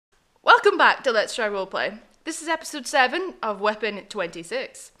Welcome back to Let's Try Roleplay. This is episode 7 of Weapon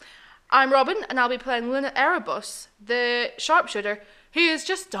 26. I'm Robin, and I'll be playing Luna Erebus, the sharpshooter who is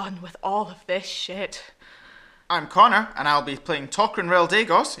just done with all of this shit. I'm Connor, and I'll be playing Tokrin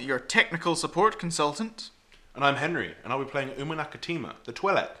Reldagos, your technical support consultant. And I'm Henry, and I'll be playing Uma Nakatima, the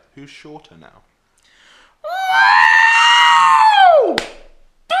Twi'lek, who's shorter now.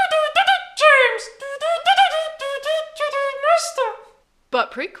 James!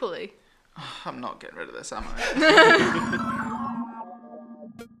 But prequely. I'm not getting rid of this, am I?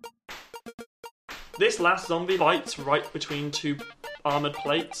 This last zombie fights right between two armoured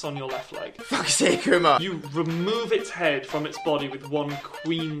plates on your left leg. Fuck's sake, Uma. You remove its head from its body with one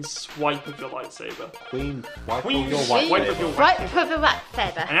queen swipe of your lightsaber. Queen, wipe Queen your swipe white of your Right,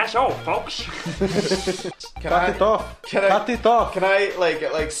 lightsaber. And that's all, folks. Cut it off. Cut it off. Can I,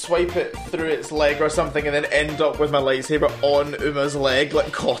 like swipe it through its leg or something and then end up with my lightsaber on Uma's leg,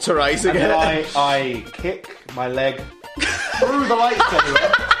 like cauterizing And then it? I kick my leg through the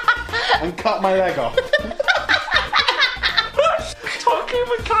lightsaber and cut my leg off. Talking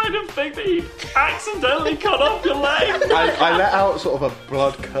would kind of think that he accidentally cut off your leg. I let out sort of a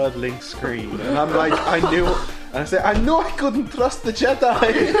blood-curdling scream, and I'm like, and I say, I know I couldn't trust the Jedi,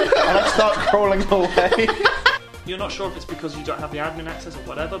 and I start crawling away. You're not sure if it's because you don't have the admin access or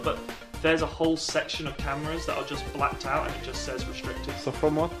whatever, but there's a whole section of cameras that are just blacked out and it just says restricted. So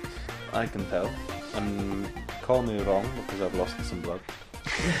from what I can tell, and call me wrong because I've lost some blood,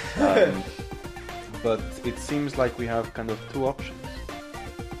 but it seems like we have kind of two options.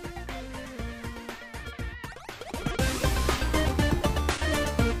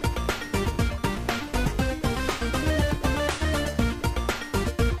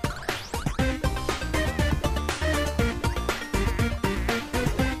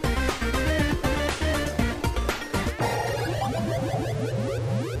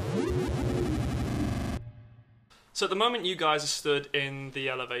 So at the moment you guys are stood in the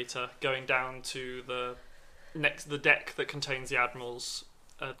elevator going down to the deck that contains the Admiral's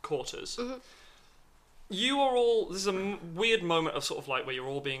quarters. Mm-hmm. You are all... This is a weird moment of sort of like where you're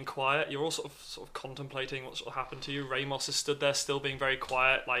all being quiet. You're all sort of contemplating what's sort of happened to you. Ramos is stood there still being very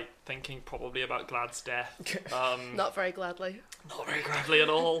quiet, like thinking probably about Glad's death. Not very gladly. Not very gladly at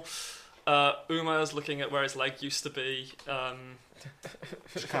all. Uma's looking at where his leg used to be.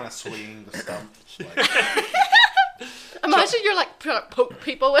 Just kind of swinging the stump. Imagine you're like trying to poke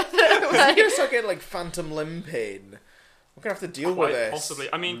people with it. Like, you're still getting like phantom limb pain. We're gonna have to deal with this. Possibly.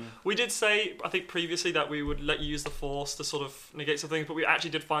 I mean, we did say, I think previously, that we would let you use the Force to sort of negate some things, but we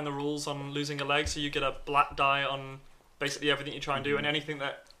actually did find the rules on losing a leg, so you get a black die on basically everything you try and do, and anything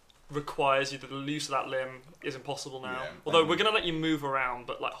that requires you to lose that limb is impossible now. Yeah, although we're going to let you move around,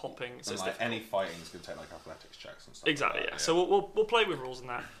 but like hopping, so it's difficult. Any fighting is going to take like athletics checks and stuff. Exactly, like yeah. that, So we'll play with rules in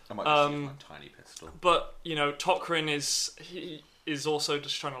that. I might just use my tiny pistol. But you know, Tokrin is also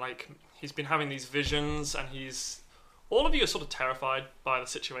just trying to like, he's been having these visions, and all of you are sort of terrified by the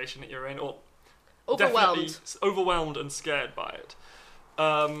situation that you're in, or Overwhelmed. Overwhelmed and scared by it.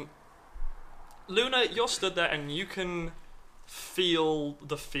 Luna, you're stood there and you can feel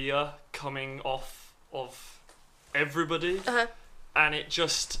the fear coming off of everybody, and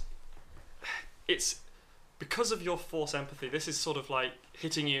it's because of your Force empathy. This is sort of like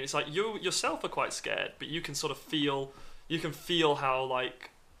hitting you. It's like you yourself are quite scared, but you can sort of feel how like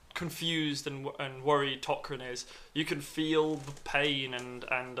confused and worried Tokrin is. You can feel the pain and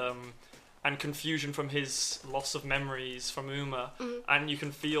confusion from his loss of memories from Uma, and you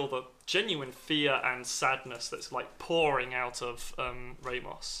can feel the genuine fear and sadness that's like pouring out of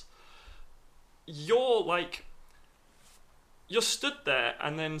Ramos. You're stood there,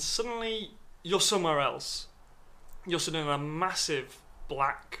 and then suddenly you're somewhere else. You're stood in a massive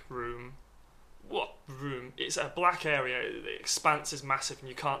black room. What room? It's a black area. The expanse is massive, and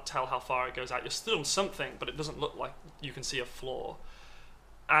you can't tell how far it goes out. You're stood on something, but it doesn't look like you can see a floor.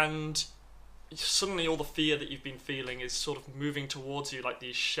 And suddenly all the fear that you've been feeling is sort of moving towards you, like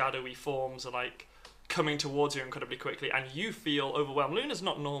these shadowy forms are like coming towards you incredibly quickly, and you feel overwhelmed. Luna's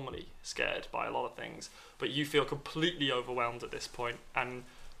not normally scared by a lot of things, but you feel completely overwhelmed at this point and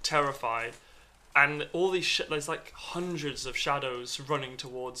terrified. And all these there's like hundreds of shadows running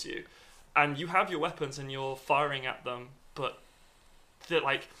towards you, and you have your weapons and you're firing at them, but they're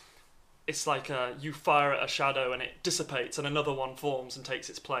like, it's like you fire at a shadow and it dissipates and another one forms and takes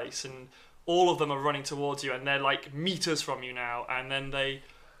its place, and all of them are running towards you, and they're like meters from you now, and then they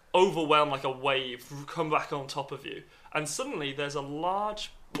overwhelm like a wave, come back on top of you, and suddenly there's a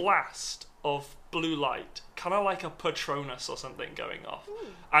large blast of blue light, kind of like a Patronus or something going off.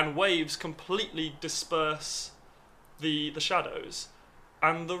 And waves completely disperse the shadows,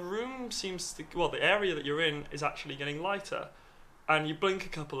 and the room seems to, well, the area that you're in is actually getting lighter, and you blink a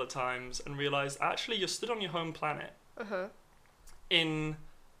couple of times and realise actually you're stood on your home planet, in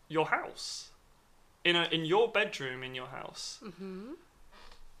your house, in your bedroom in your house,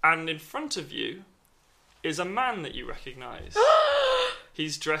 and in front of you is a man that you recognise.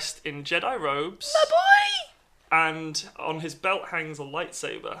 He's dressed in Jedi robes. My boy! And on his belt hangs a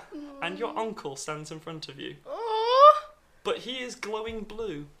lightsaber, and your uncle stands in front of you. Aww. But he is glowing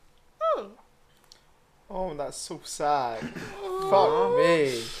blue. Oh. Oh, that's so sad. Fuck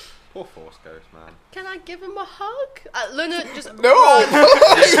me. Poor Force Ghost, man. Can I give him a hug? Luna just No! no,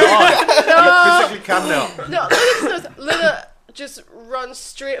 Physically cannot. no. Luna just runs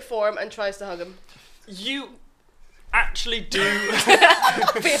straight for him and tries to hug him. You actually do.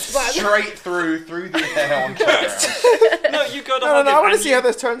 Face plant. Straight through the air onto the ground. No, you go to No, hug him. I want to and see how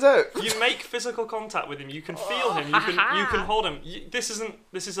this turns out. You make physical contact with him. You can feel him. You can hold him. This is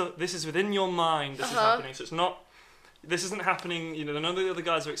within your mind. This is happening. So it's not. This isn't happening. You know, none of the other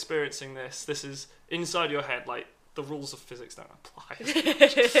guys are experiencing this. This is inside your head. Like the rules of physics don't apply.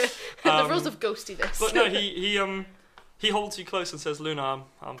 The rules of ghostiness. But no, he holds you close and says, "Luna,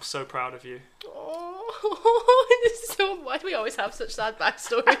 I'm so proud of you." Oh, this is so. Why do we always have such sad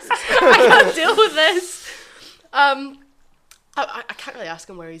backstories? I can't deal with this. I can't really ask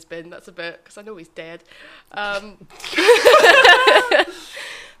him where he's been. That's a bit because I know he's dead. But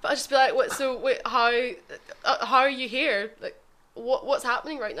I'll just be like, "What? So wait, how are you here? Like, what's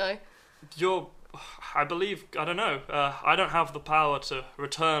happening right now?" I believe, I don't know. I don't have the power to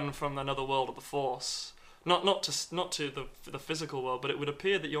return from another world of the Force. Not to the physical world, but it would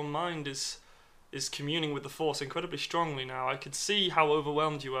appear that your mind is communing with the Force incredibly strongly now. I could see how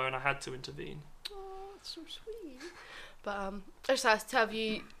overwhelmed you were, and I had to intervene. Oh, that's so sweet. But I just asked,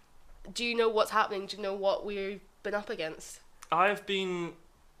 do you know what's happening? Do you know what we've been up against? I have been,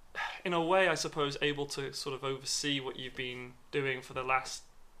 in a way, I suppose, able to sort of oversee what you've been doing for the last,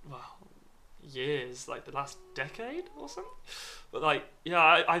 years, like the last decade or something. But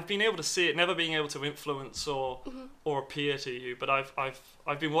I've been able to see it, never being able to influence or appear to you. But I've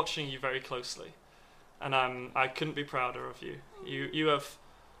been watching you very closely, and I couldn't be prouder of you. You have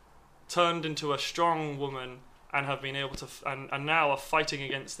turned into a strong woman and have been able to, and now are fighting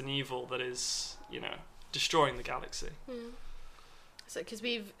against an evil that is, destroying the galaxy. Mm. So, because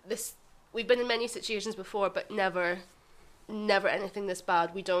we've been in many situations before, but never anything this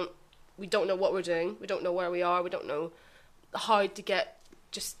bad. We don't know what we're doing. We don't know where we are. We don't know how to get.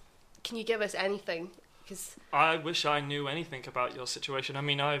 Just, can you give us anything? Because I wish I knew anything about your situation. I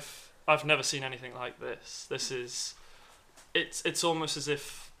mean, I've never seen anything like this. It's almost as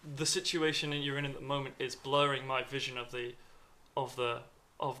if the situation you're in at the moment is blurring my vision of the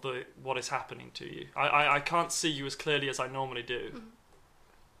what is happening to you. I can't see you as clearly as I normally do. Mm-hmm.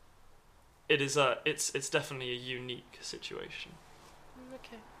 It's definitely a unique situation.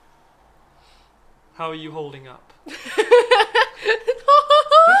 Okay. How are you holding up?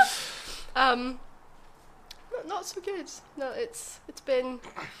 Not so good. No, it's been,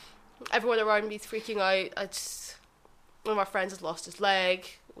 everyone around me's freaking out. One of our friends has lost his leg.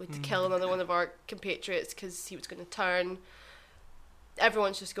 We had to kill another one of our compatriots because he was going to turn.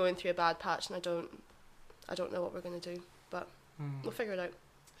 Everyone's just going through a bad patch, and I don't know what we're going to do, but we'll figure it out.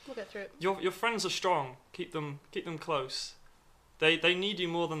 We'll get through it. Your friends are strong. Keep them close. They need you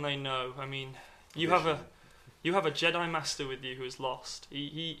more than they know. I mean, you have a Jedi Master with you who is lost.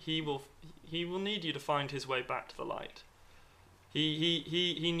 He will need you to find his way back to the light.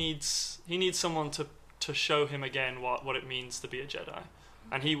 He needs someone to show him again what it means to be a Jedi,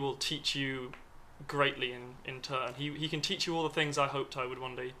 and he will teach you greatly in turn. He can teach you all the things I hoped I would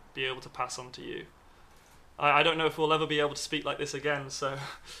one day be able to pass on to you. I don't know if we'll ever be able to speak like this again, so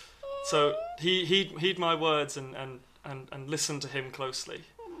heed my words and listen to him closely.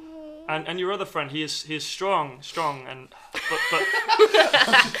 And your other friend, he is strong, and but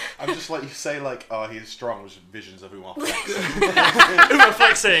I'm just like you say, like, oh, he is strong. With visions of Umar flexing. Umar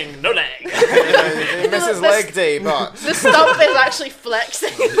flexing, no leg. He misses leg day, but The stump is actually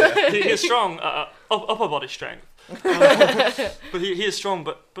flexing. He is strong, upper body strength. But he is strong.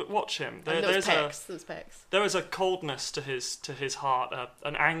 But watch him. Those pecs. There is a coldness to his heart,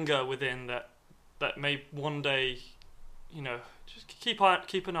 an anger within that may one day, just keep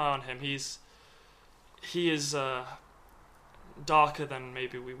an eye on him. He is darker than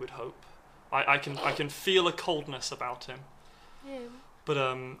maybe we would hope. I can feel a coldness about him. Yeah. But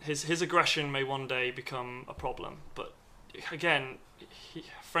his aggression may one day become a problem. But again,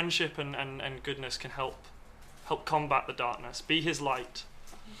 friendship and goodness can help combat the darkness. Be his light.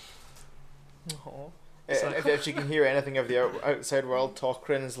 Aww. If she can hear anything of the outside world,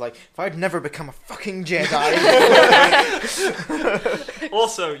 Tokrin's like, if I'd never become a fucking Jedi.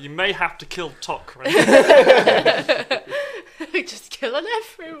 Also, you may have to kill Tokrin. Just killing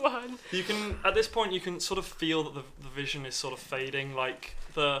everyone. You can, at this point, you can sort of feel that the vision is sort of fading. Like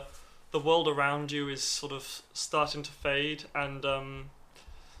the world around you is sort of starting to fade, and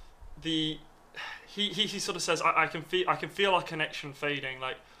he sort of says, I can feel our connection fading.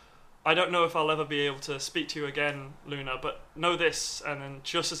 Like, I don't know if I'll ever be able to speak to you again, Luna, but know this. And then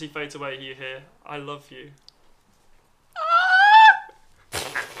just as he fades away, you hear, I love you.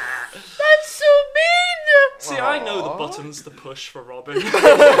 That's so mean! See, I know the buttons to push for Robin.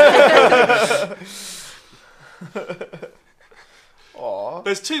 Aww.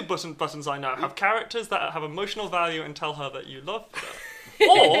 There's two buttons I know. Have characters that have emotional value and tell her that you love her.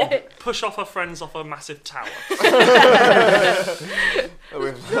 Or push off her friends off a massive tower.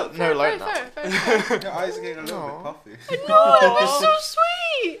 We've no like that. Fair. Your eyes are getting a little bit puffy. No, it's so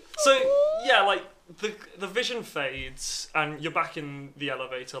sweet. So, yeah, like, the vision fades and you're back in the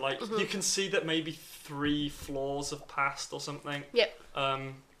elevator. Like, you can see that maybe 3 floors have passed or something. Yep.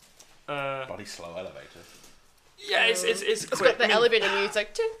 Bloody slow elevator. Yeah, it's It's quick. got the elevator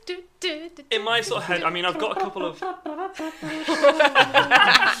music. In my sort of head, I mean, I've got a couple of...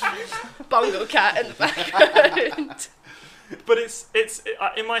 Bongo cat in the background. But it's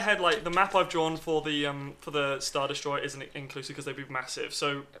in my head, like, the map I've drawn for the Star Destroyer isn't inclusive because they'd be massive.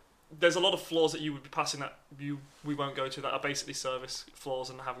 So there's a lot of floors that you would be passing that we won't go to that are basically service floors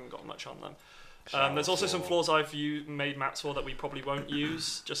and haven't got much on them. There's also some floors I've made maps for that we probably won't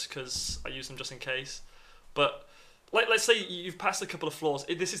use just because I use them just in case. But let's say you've passed a couple of floors.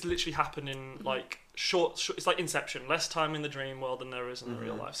 This has literally happened in like short. It's like Inception. Less time in the dream world than there is in the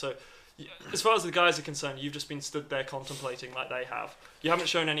real life. So as far as the guys are concerned, you've just been stood there contemplating like they have. You haven't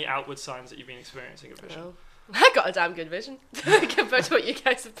shown any outward signs that you've been experiencing a vision. No. I got a damn good vision compared to what you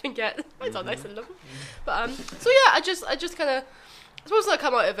guys have been getting. It's all nice and lovely. But so yeah, I just kind of, I suppose I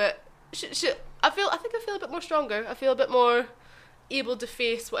come out of it. I think I feel a bit more stronger. I feel a bit more able to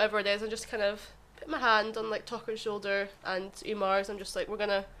face whatever it is, and just kind of put my hand on like Tucker's shoulder and Umar's. I'm just like, we're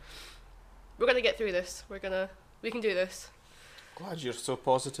gonna get through this. We can do this. Glad you're so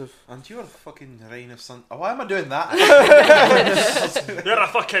positive. And you're a fucking rain of sun. Oh, why am I doing that? You're a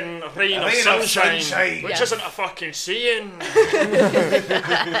fucking rain of sunshine, which isn't a fucking saying.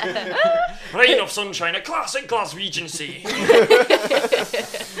 Rain of sunshine, a classic Glaswegian sea.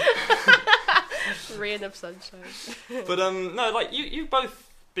 Rain of sunshine. But no, like you both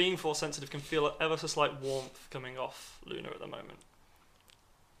being force sensitive can feel ever so slight warmth coming off Luna at the moment.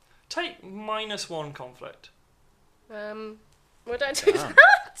 Take -1 conflict. Where did I do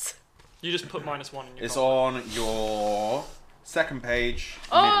that? You just put -1 in your It's conflict. on your second page.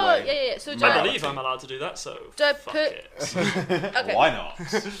 Oh, midway. yeah. So do I believe I'm allowed to do that, so Do I fuck put- it. Okay. Why not?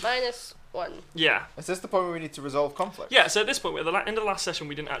 -1. Yeah. Is this the point where we need to resolve conflict? Yeah, so at this point, at the end of the last session,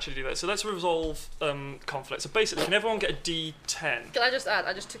 we didn't actually do that. So let's resolve conflict. So basically, can everyone get a D10? Can I just add?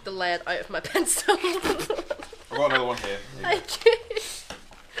 I just took the lead out of my pencil. I've got another one here. Thank you.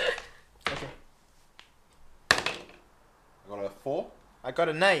 Okay. I got a 4. I got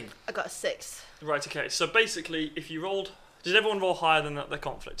a 9. I got a 6. Right, okay. So basically, if you rolled... Did everyone roll higher than the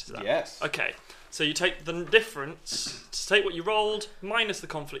conflict? Is that? Yes. Okay. So you take the difference, take what you rolled, minus the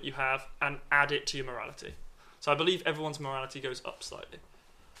conflict you have, and add it to your morality. So I believe everyone's morality goes up slightly.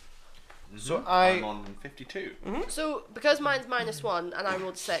 So I'm on 52. So because mine's -1 and I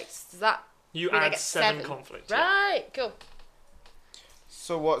rolled 6, does that You mean I add get 7 conflict. yeah. Right, cool.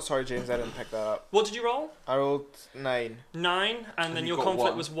 So what? Sorry, James, I didn't pick that up. What did you roll? I rolled 9. 9, and then you your got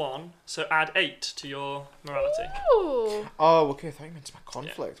conflict 1. was 1, so add 8 to your morality. Ooh. Oh, okay. I thought you meant my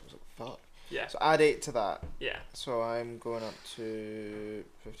conflict. I was like, fuck. Yeah, So add 8 to that. yeah. So I'm going up to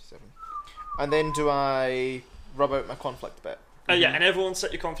 57. And then do I rub out my conflict bit? Yeah, and everyone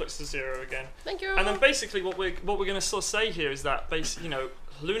set your conflicts to 0 again. Thank you. And then basically what we're going to sort of say here is that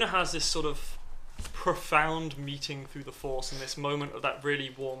Luna has this sort of profound meeting through the Force, and this moment of that really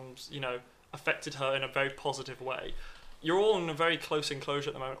warms, affected her in a very positive way. You're all in a very close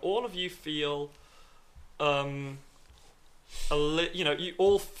enclosure at the moment. All of you feel, you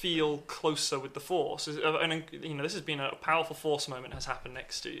all feel closer with the Force, and this has been a powerful Force moment has happened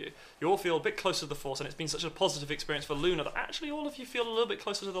next to you. You all feel a bit closer to the Force, and it's been such a positive experience for Luna that actually all of you feel a little bit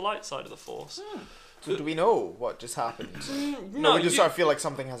closer to the light side of the Force. So do we know what just happened? No, we just you- sort of feel like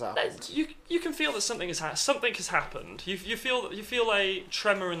something has happened. You can feel that something has happened. You feel a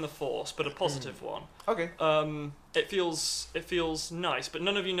tremor in the force, but a positive one. Okay. It feels nice, but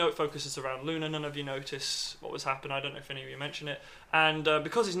none of you know it focuses around Luna. None of you notice what was happening. I don't know if any of you mention it. And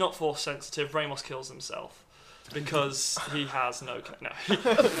because he's not force sensitive, Ramos kills himself because he has no.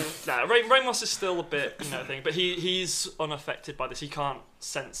 Ramos is still a bit thing, but he's unaffected by this. He can't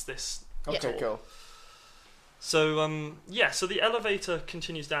sense this. Okay, cool. So so the elevator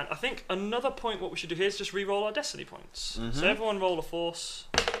continues down. I think another point what we should do here is just re-roll our destiny points. So everyone roll a force.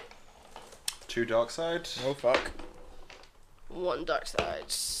 2 dark side. Oh fuck. 1 dark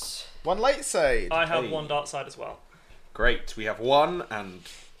side. 1 light side. I have Hey. 1 dark side as well. Great. We have 1 and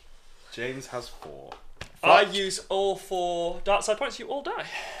James has 4. I use all 4 dark side points. You all die.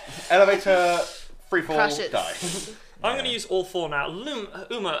 Elevator, free fall, Crash it. die. I'm going to use all 4 now.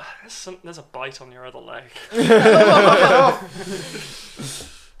 Uma, there's a bite on your other leg.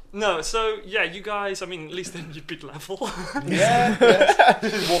 No, so yeah, you guys. I mean, at least then you'd be level. Yeah.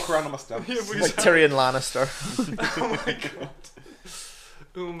 Just walk around on my stump. Like Tyrion Lannister. Oh my god.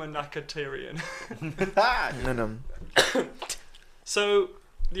 Uma Nakatyrian. No. So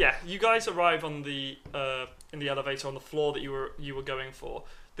yeah, you guys arrive on the in the elevator on the floor that you were going for.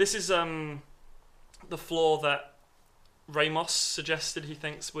 This is the floor that Ramos suggested he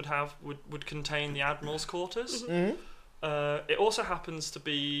thinks would contain the Admiral's quarters. Mm-hmm. It also happens to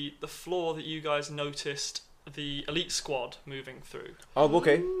be the floor that you guys noticed the elite squad moving through. Oh,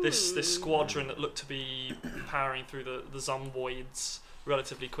 okay. This squadron that looked to be powering through the zomboids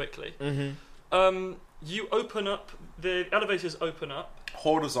relatively quickly. Mm-hmm. You open up, the elevators open up.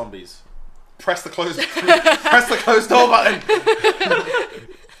 Horde of zombies. Press the close door button.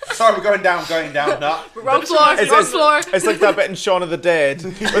 Sorry, we're going down. No. Wrong floor, It's- wrong it's- floor. It's like that bit in Shaun of the Dead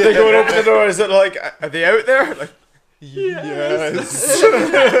where they go and open the door. Is it like, are they out there? Like, yes.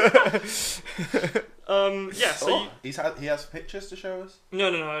 Yeah, so you, He has pictures to show us. no,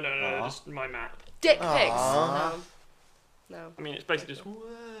 Aw. just my map. Dick pics. Aw. No. I mean, it's basically just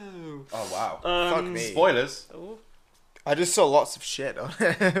whoa. Oh wow. Fuck me. Spoilers. Oh, I just saw lots of shit on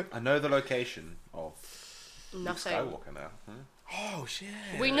it. I know the location of Luke nothing. Skywalker now. Oh shit.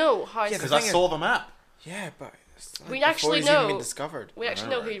 We know how. Yeah, Yeah, Because The I thing is- saw the map. Yeah, but it's like We before actually he's even know- been discovered. we actually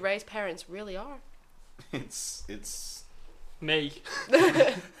know who Ray's parents really are. It's Me.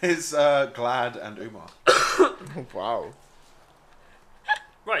 It's Glad and Umar. Oh, wow.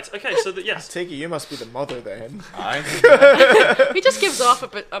 Right. Okay. So that I yes. take it you must be the mother then. I. He just gives off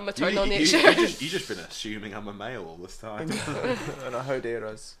a maternal nature. You just been assuming I'm a male all this time. I don't know how dare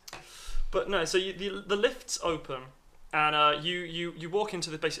us. But no. So the lifts open, and you walk into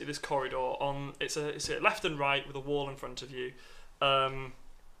basically this corridor. It's a left and right with a wall in front of you.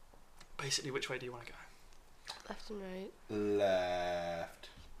 Basically, which way do you want to go? Left and right. Left.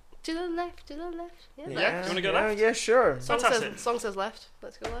 To the left. To the left. Yeah. Yeah, you wanna go left? Yeah, sure. Fantastic. Song says left.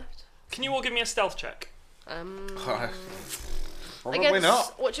 Let's go left. Can you all give me a stealth check? Probably Against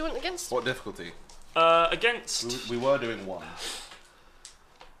not. what do you want against? What difficulty? Against. We were doing 1.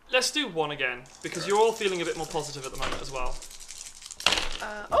 Let's do 1 again because you're all feeling a bit more positive at the moment as well.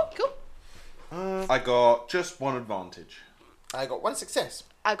 Oh, cool. I got just 1 advantage. I got 1 success.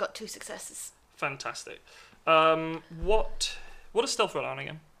 I got 2 successes. Fantastic. What is stealth roll on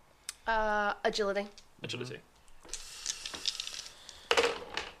again? Agility. Agility.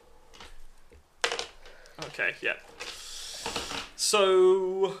 Okay, yeah.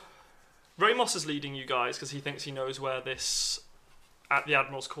 So Ramos is leading you guys because he thinks he knows where this at the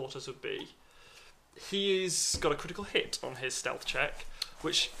Admiral's quarters would be. He's got a critical hit on his stealth check,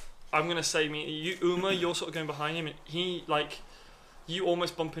 which I'm gonna say you Uma, you're sort of going behind him, and he you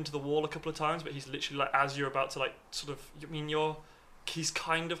almost bump into the wall a couple of times, but he's literally like as you're about to like sort of he's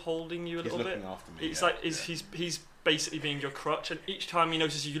kind of holding you a He's little bit. looking after me. It's yeah, like yeah. he's basically being your crutch, and each time he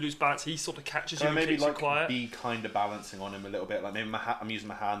notices you lose balance, he sort of catches you So and maybe keeps you like quiet. be kind of balancing on him a little bit. Like maybe I'm using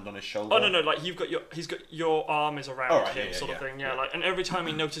my hand on his shoulder. Oh no, like he's got your arm is around Oh, right, him, yeah, sort of yeah, thing. Yeah, yeah. like, and every time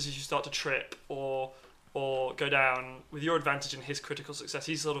he notices you start to trip or go down, with your advantage and his critical success,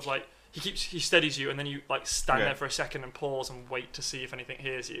 he's sort of like he steadies you, and then you like stand Yeah. there for a second and pause and wait to see if anything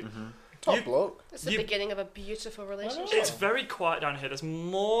hears you. Top You- bloke. It's the You- beginning of a beautiful relationship. It's very quiet down here. There's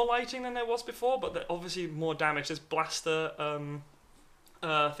more lighting than there was before, but there's obviously more damage. There's blaster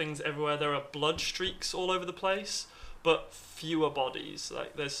things everywhere. There are blood streaks all over the place, but fewer bodies.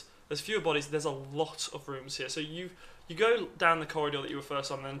 Like there's fewer bodies. There's a lot of rooms here. So you go down the corridor that you were first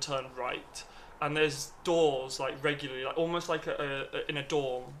on, and then turn right, and there's doors like regularly, like almost like in a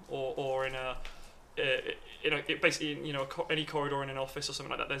dorm or in basically, any corridor in an office or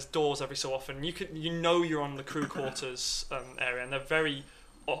something like that, there's doors every so often. You're on the crew quarters area, and they're very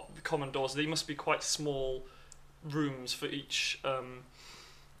common doors. They must be quite small rooms for each,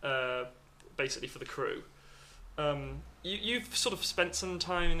 basically for the crew. You've sort of spent some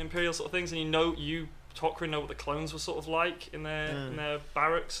time in Imperial sort of things, and Tok'ra know what the clones were sort of like in their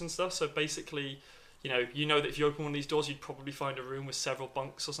barracks and stuff. So basically, you know that if you open one of these doors, you'd probably find a room with several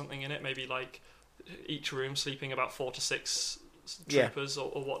bunks or something in it. Maybe like each room sleeping about 4 to 6 troopers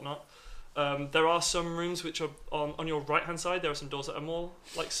or whatnot. There are some rooms which are on your right hand side. There are some doors that are more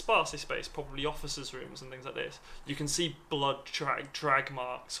like sparsely spaced, probably officers' rooms and things like this. You can see blood drag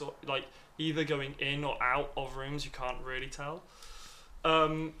marks, or like either going in or out of rooms. You can't really tell.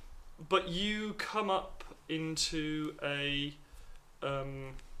 But you come up into a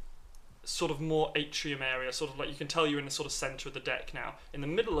sort of more atrium area, sort of like you can tell you're in the sort of centre of the deck now. In the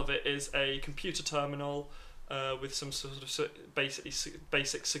middle of it is a computer terminal with some sort of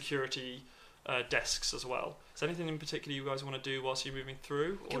basic security desks as well. Is there anything in particular you guys want to do whilst you're moving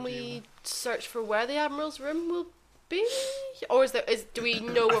through? Can we search for where the Admiral's room will be? Or do we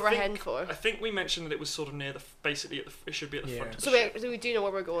know what we're heading for? I think we mentioned that it was sort of near it should be at the front of the So ship. we do know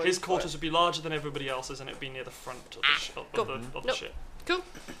where we're going. His quarters would be larger than everybody else's, and it'd be near the front of the ship. Cool.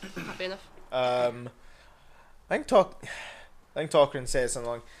 Happy enough. I think Tok'ra says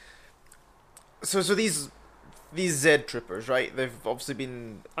something like, so these Z troopers, right? They've obviously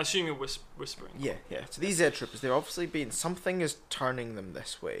been. I assume you're whispering. Yeah. So these Z troopers, they've obviously been. Something is turning them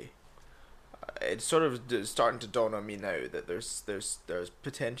this way. It's sort of starting to dawn on me now that there's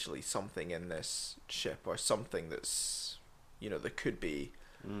potentially something in this ship, or something that's, that could be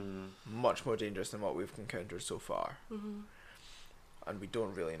much more dangerous than what we've encountered so far. Mm-hmm. And we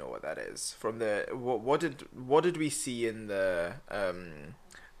don't really know what that is. From the what did we see in the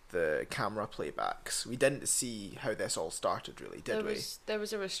camera playbacks? We didn't see how this all started, really, did we? There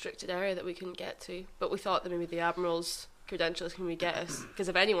was a restricted area that we couldn't get to, but we thought that maybe the Admiral's credentials can get us, because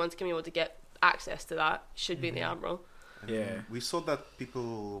if anyone's going to be able to get access to that, should be the Admiral. Yeah. We saw that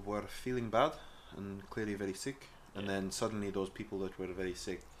people were feeling bad and clearly very sick, and then suddenly those people that were very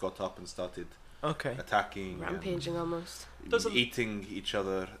sick got up and started attacking, rampaging almost, eating each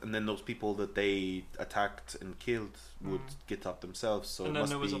other, and then those people that they attacked and killed would get up themselves. So and then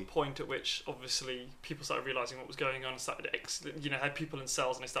there was a point at which obviously people started realizing what was going on and started had people in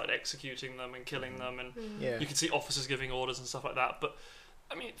cells, and they started executing them and killing them, and you could see officers giving orders and stuff like that. But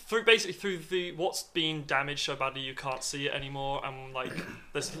I mean, through the what's being damaged so badly you can't see it anymore, and like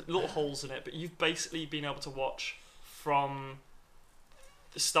there's little holes in it, but you've basically been able to watch from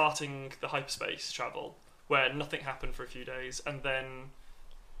starting the hyperspace travel, where nothing happened for a few days, and then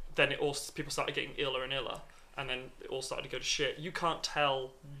people started getting iller and iller, and then it all started to go to shit. You can't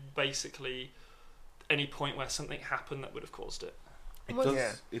tell basically any point where something happened that would have caused it.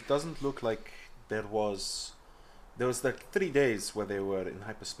 It doesn't look like there was like 3 days where they were in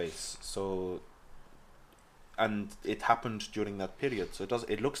hyperspace, so, and it happened during that period, so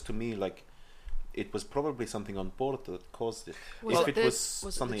it looks to me like it was probably something on board that caused it. If it was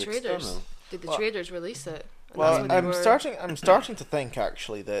something external. Did the traders release it? Well, I'm starting to think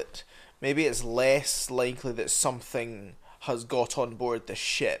actually that maybe it's less likely that something has got on board the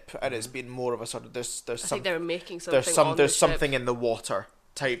ship, and it's been more of a sort of I think they were making something. There's something in the water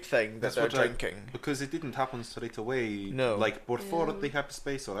type thing that they're drinking. Because it didn't happen straight away. No. Like before the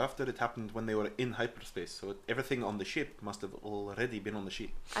hyperspace or after. It happened when they were in hyperspace. So everything on the ship must have already been on the ship.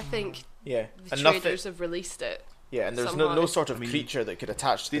 I think the traders have released it. Yeah, and there's no sort of creature that could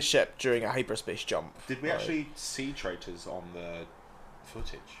attach to the ship during a hyperspace jump. Did we actually see traitors on the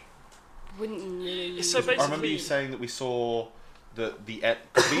footage? Wouldn't know. So basically, I remember you saying that we saw we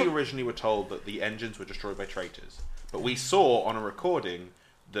originally were told that the engines were destroyed by traitors, but we saw on a recording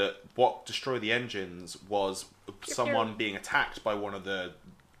that what destroyed the engines was someone being attacked by one of the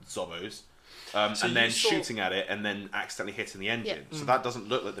Zobos, and then shooting at it and then accidentally hitting the engine. So that doesn't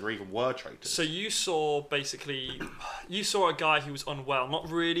look like there even were traitors. So you saw a guy who was unwell,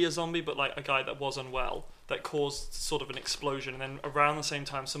 not really a zombie, but like a guy that was unwell, that caused sort of an explosion, and then around the same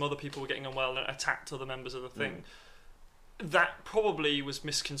time some other people were getting unwell and attacked other members of the thing. That probably was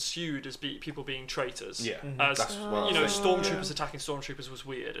misconstrued as people being traitors. Yeah, as stormtroopers attacking stormtroopers was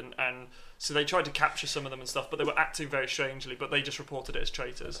weird, and so they tried to capture some of them and stuff, but they were acting very strangely. But they just reported it as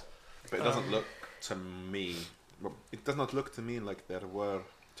traitors. But it doesn't look to me. It does not look to me like there were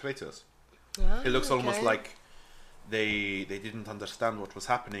traitors. It looks almost like they didn't understand what was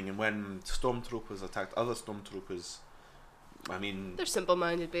happening, and when stormtroopers attacked other stormtroopers, I mean, they're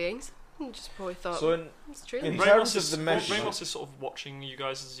simple-minded beings. Just probably thought So in it's true. in then. terms of the mission- Ramos is sort of watching you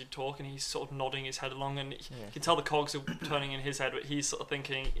guys as you talk, and he's sort of nodding his head along, and you Yeah. can tell the cogs are turning in his head, but he's sort of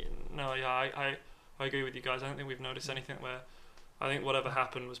thinking, no, yeah, I agree with you guys. I don't think we've noticed anything where. I think whatever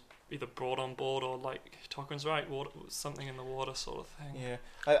happened was either brought on board or, like, Tokrin's right, something in the water sort of thing. Yeah,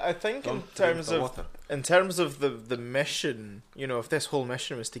 I think in Don't drink terms the of water. the mission, you know, if this whole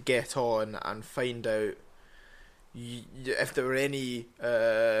mission was to get on and find out if there were any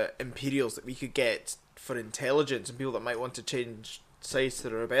Imperials that we could get for intelligence and people that might want to change sides to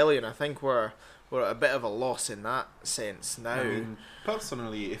the rebellion, I think we're at a bit of a loss in that sense now. I mean,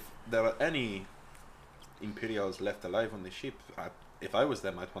 personally, if there are any Imperials left alive on the ship, if I was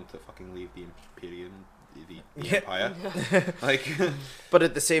them, I'd want to fucking leave the Yeah. Empire. Like, But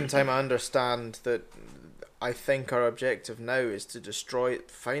at the same time, I understand that I think our objective now is to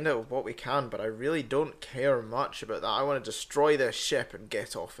find out what we can, but I really don't care much about that. I want to destroy this ship and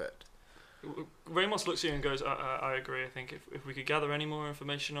get off it. Ramos looks at you and goes, I agree. I think if we could gather any more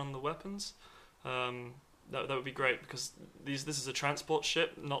information on the weapons, that would be great, because this is a transport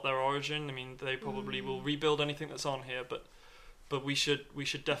ship, not their origin. I mean, they probably will rebuild anything that's on here, but we should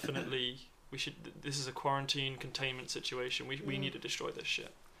definitely this is a quarantine containment situation. We need to destroy this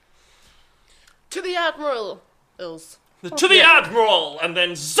ship. To the Admiral! To the Admiral, and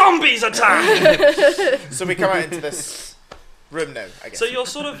then zombies attack. So we come out into this room now, I guess. So you're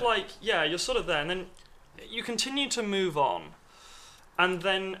sort of like, you're sort of there, and then you continue to move on, and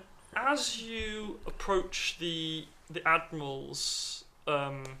then as you approach the Admiral's,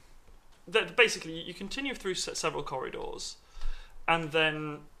 basically you continue through several corridors, and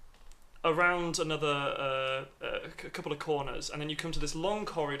then around another a couple of corners, and then you come to this long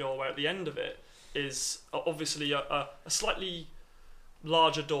corridor where at the end of it is obviously a slightly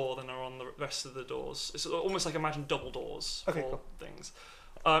larger door than are on the rest of the doors. It's almost like, imagine double doors Okay, for cool. things.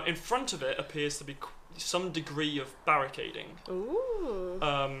 In front of it appears to be some degree of barricading. Ooh.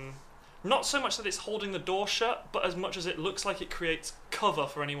 Not so much that it's holding the door shut, but as much as it looks like it creates cover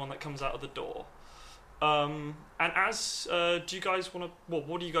for anyone that comes out of the door. And as do you guys want to? Well,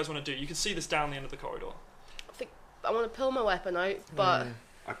 what do you guys want to do? You can see this down the end of the corridor. I think I want to pull my weapon out, but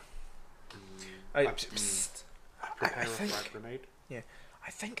I prepare a think- frag grenade. I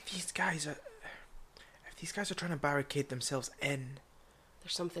think these guys are. If these guys are trying to barricade themselves in,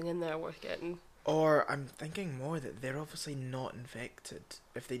 there's something in there worth getting. or I'm thinking more that they're obviously not infected.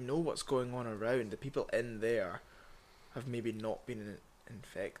 If they know what's going on around, the people in there have maybe not been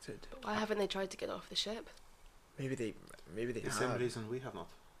infected. Why haven't they tried to get off the ship? Maybe they The same have. reason we have not.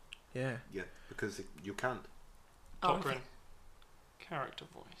 Yeah. Yeah, because you can't. Tokrin, character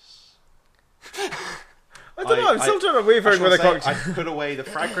voice. I don't know. I'm still trying to waver with a cocktail. I put away the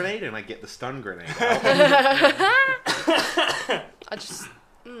frag grenade and I get the stun grenade out. I just,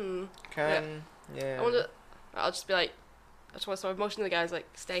 Yeah. I'll just be like, I just want to start motioning the guys like,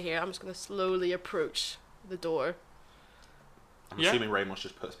 stay here. I'm just going to slowly approach the door. I'm Yeah. assuming Ramos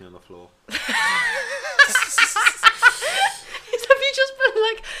just puts me on the floor. Have you just been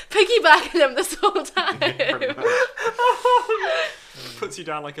like piggybacking him this whole time? Pretty much. Puts you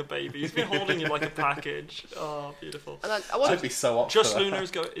down like a baby. He's been holding you like a package. Oh, beautiful. And then I want I'd be so up Just for that. Luna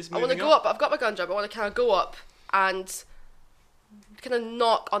is I moving want to go up. I've got my gun job. I want to kind of go up and kind of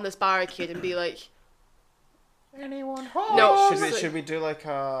knock on this barricade and be like, Anyone home? No. Should we do like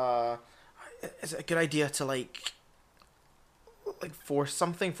a? Is it a good idea to like force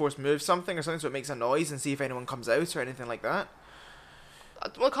move something or something so it makes a noise and see if anyone comes out or anything like that? I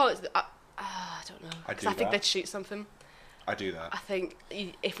want to call it. I don't know. I 'Cause do I think that. they'd shoot something. I do that. I think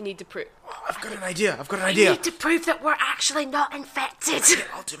if you need to prove. I've got an idea. I need to prove that we're actually not infected.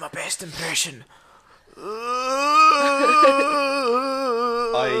 I'll do my best impression.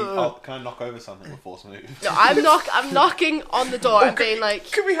 Can I knock over something with force move? No, I'm knocking on the door and being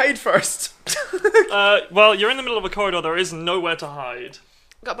like, Can we hide first? Well, you're in the middle of a corridor. There is nowhere to hide.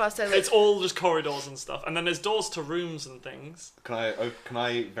 got past saying like, It's all just corridors and stuff. And then there's doors to rooms and things. Can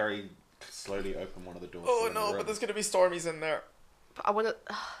I very slowly open one of the doors? Oh in the no, room? but there's gonna be stormies in there. I want to.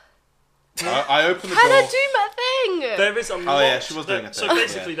 I open the Can door. I do my thing? There is a lot. yeah, she was doing a So thing,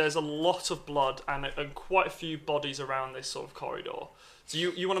 basically, yeah. there's a lot of blood and quite a few bodies around this sort of corridor. So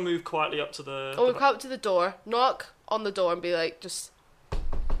you want to move quietly up to the. I want to come up to the door, knock on the door, and be like, just.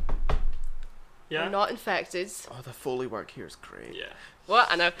 Yeah. We're not infected. Oh, the Foley work here is great. Yeah. What?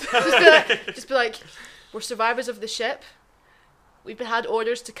 I know. Just be like, we're survivors of the ship. We've had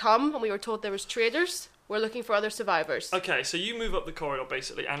orders to come, and we were told there was traders. We're looking for other survivors. Okay, so you move up the corridor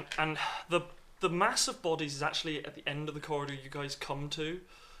basically, and the mass of bodies is actually at the end of the corridor you guys come to.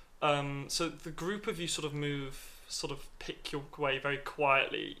 So the group of you sort of pick your way very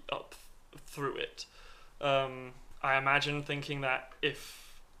quietly up through it. I imagine thinking that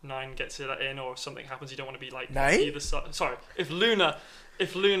if 9 gets it in or something happens, you don't want to be like 9? either side. Sorry, if Luna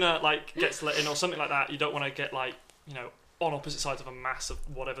like gets let in or something like that, you don't want to get like, you know, on opposite sides of a mass of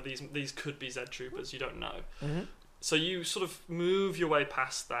whatever these could be Z troopers. You don't know. Mm-hmm. So you sort of move your way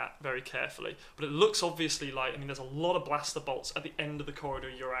past that very carefully, but it looks obviously like, I mean, there's a lot of blaster bolts at the end of the corridor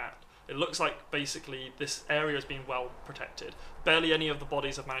you're at. It looks like basically this area has been well protected. Barely any of the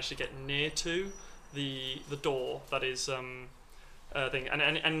bodies have managed to get near to the door that is thing,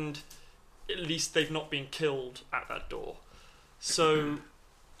 and at least they've not been killed at that door. So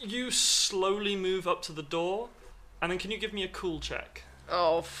you slowly move up to the door, and then can you give me a cool check?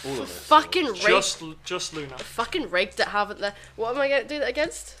 Oh, All of it. fucking rigged. Just Luna. Fucking rigged it, haven't they? What am I going to do that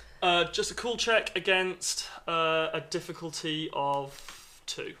against? Just a cool check against a difficulty of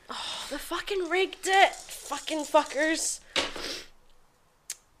 2. Oh, they fucking rigged it. Fucking fuckers.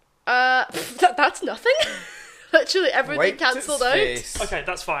 That's nothing. Literally everything Wiped its cancelled out. face. Okay,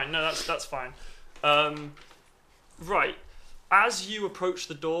 that's fine. No, that's fine. Right. As you approach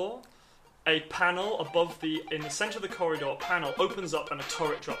the door, a panel above in the centre of the corridor, a panel opens up and a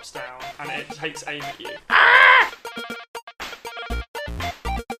turret drops down, and it takes aim at you.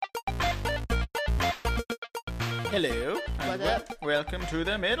 Hello, What and up? welcome to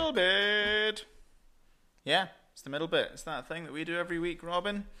the middle bit. Yeah, it's the middle bit. It's that thing that we do every week,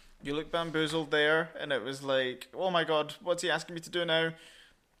 Robin. You look bamboozled there, and it was like, oh my god, what's he asking me to do now?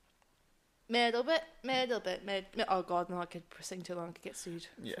 Middle bit. Oh god, no, I could sing too long, I could get sued.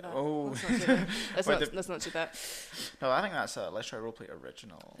 Yeah, For that. oh. Let's not do that. Wait, Let's not do that. No, I think that's a Let's Try Roleplay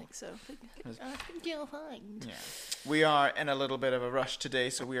original. I think so. I think you'll find. Yeah. We are in a little bit of a rush today,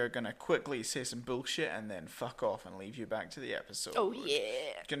 so we are going to quickly say some bullshit and then fuck off and leave you back to the episode. Oh yeah.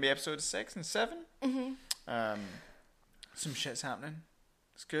 It's going to be episode 6 and 7. Mhm. Some shit's happening.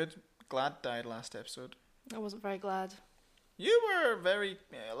 It's good. Glad died last episode. I wasn't very glad. You were very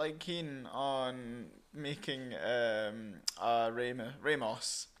keen on making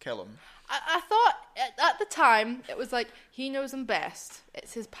Ramos kill him. I thought at the time it was like he knows him best.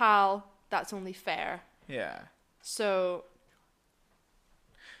 It's his pal. That's only fair. Yeah. So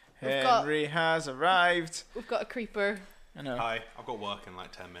We've got- Henry has arrived. we've got a creeper. I know. Hi, I've got work in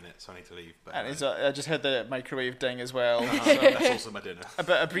like 10 minutes, so I need to leave. But And I just heard the microwave ding as well. that's also my dinner.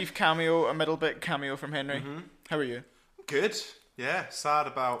 A brief cameo, a middle bit cameo from Henry. Mm-hmm. How are you? Good. Yeah, sad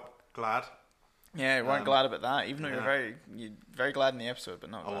about glad. Yeah, you weren't glad about that, even though yeah. you're very glad in the episode, but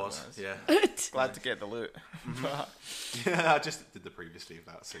not I glad was, about yeah. this. Glad to get the loot. But, Yeah, I just did the previously of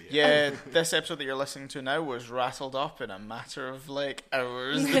that, so yeah. yeah, this episode that you're listening to now was rattled up in a matter of like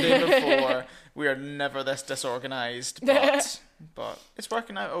hours the day before. We are never this disorganized, but it's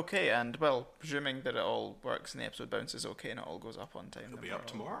working out okay, and well, presuming that it all works and the episode bounces okay and it all goes up on time. It'll then be we're up all-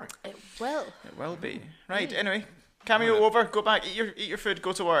 tomorrow. It will. It will be. Right, anyway. Cameo over, go back, eat your food,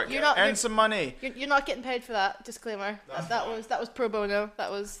 go to work, You're not- earn you're- some money. You're not getting paid for that. Disclaimer. That was pro bono.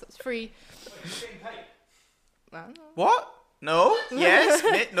 That's free. I don't know. What? No? Yes?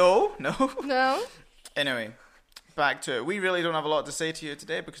 No? No. Anyway, back to it. We really don't have a lot to say to you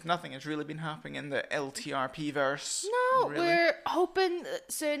today because nothing has really been happening in the LTRP verse. No, really. we're hoping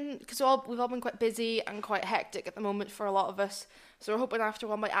that soon because we've all been quite busy and quite hectic at the moment for a lot of us. So we're hoping after a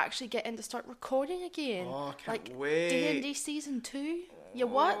while might actually get in to start recording again. Oh, can't like wait. D&D season 2. You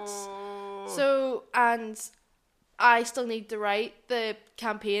what? Oh. So and I still need to write the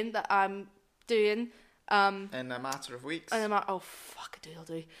campaign that I'm doing. In a matter of weeks. And I'm like, oh fuck a doodle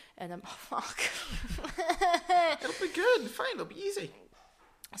do. And I'm fuck. It'll be good. Fine, it'll be easy.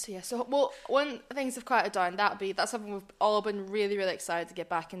 So yeah, so well, when things have quieted down, that's something we've all been really, really excited to get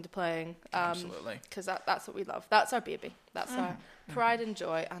back into playing. Absolutely. Because that's what we love. That's our baby. That's our pride and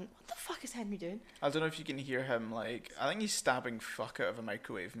joy. And what the fuck is Henry doing? I don't know if you can hear him, like, I think he's stabbing fuck out of a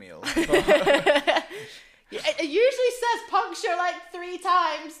microwave meal. Yeah, it usually says puncture like 3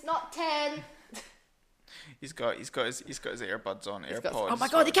 times, not 10. He's got his earbuds on, AirPods. Oh my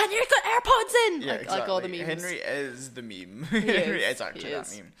god, he can't hear. He's got AirPods in. Yeah, like, exactly. like all the memes. Henry is the meme. He Henry is, is actually he that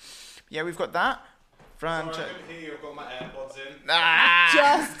is. meme. Yeah, we've got that. Franchise. hear you, I've got my AirPods in. Ah!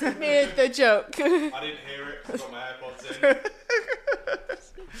 Just made the joke. I didn't hear it, I've got my AirPods in.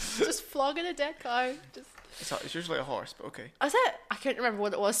 Just flogging a dead cow. Just. It's usually a horse, but okay. I said I couldn't remember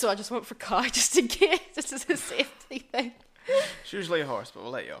what it was, so I just went for cow just in case. Just as a safety thing. It's usually a horse, but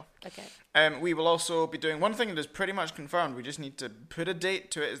we'll let you off. Okay. We will also be doing one thing that is pretty much confirmed. We just need to put a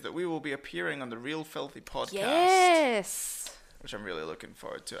date to it. Is that we will be appearing on the Real Filthy podcast. Yes. which I'm really looking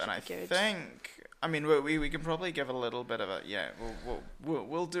forward to. And I Good. think, I mean, we can probably give a little bit of a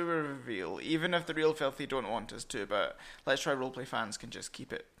we'll do a reveal, even if the Real Filthy don't want us to. But Let's Try Roleplay fans can just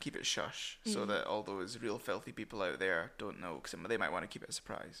keep it shush, so that all those Real Filthy people out there don't know, because they might want to keep it a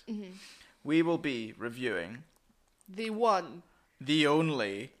surprise. We will be reviewing The one, the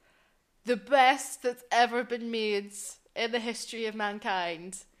only, the best that's ever been made in the history of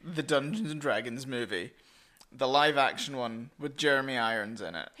mankind. the Dungeons and Dragons movie, the live action one with Jeremy Irons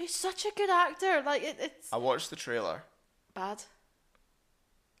in it. He's such a good actor. Like it's I watched the trailer. bad.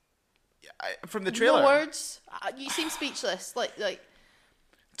 From the trailer, No words. You seem speechless. Like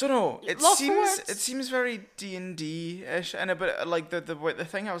don't know. It Lots of words. seems very D&D-ish, and but like the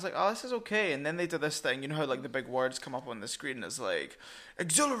thing, I was like, oh, this is okay. And then they did this thing, you know how like the big words come up on the screen, it's like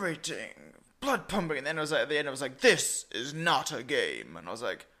exhilarating, blood pumping, and then it was like, at the end, it was like, this is not a game, and I was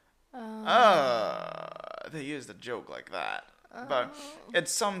like, they used a joke like that. But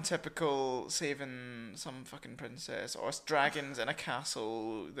it's some typical saving some fucking princess or dragons in a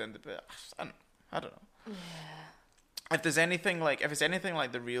castle. Then I don't know. If it's anything like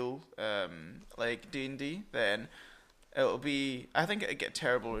the real like D&D, then it'll be. I think it'd get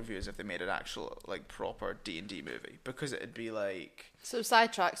terrible reviews if they made an actual like proper D&D movie, because it'd be like. so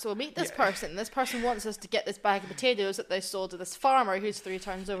sidetrack. So we'll meet this person. This person wants us to get this bag of potatoes that they sold to this farmer who's 3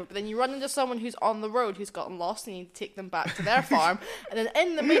 towns over. But then you run into someone who's on the road who's gotten lost, and you need to take them back to their farm. And then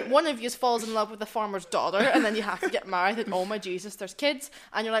in the one of you falls in love with the farmer's daughter, and then you have to get married. And oh my Jesus, there's kids.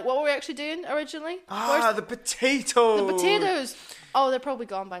 And you're like, what were we actually doing originally? Where's The potato. the potatoes? Oh, they're probably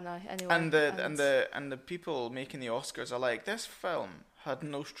gone by now. Anyway. And the people making the Oscars are like, this film had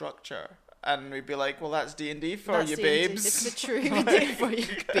no structure. And we'd be like, well, that's D&D for That's you, D&D. babes. It's the true D&D for you,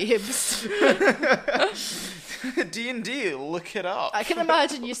 babes. D&D, look it up. I can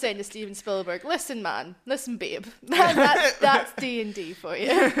imagine you saying to Steven Spielberg, listen, man, listen, babe. That's D&D for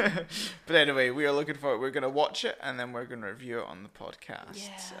you. But anyway, we are looking forward. We're going to watch it, and then we're going to review it on the podcast.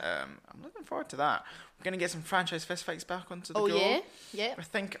 Yeah. I'm looking forward to that. We're going to get some franchise fistfights back onto the Oh, go. yeah? Yeah. We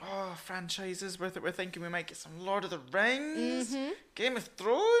think, franchises. We're thinking we might get some Lord of the Rings, Game of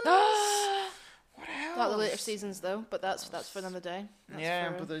Thrones. What else? Not the later seasons, though, but that's for another day.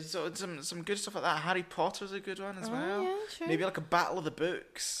 That's but there's some good stuff like that. Harry Potter's a good one as well. Yeah, true. Maybe like a Battle of the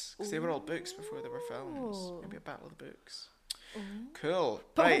Books, because they were all books before they were films. Ooh. Maybe a Battle of the Books. Cool.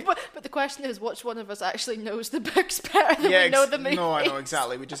 But, Right. but the question is, which one of us actually knows the books better than we know the movies? No, I know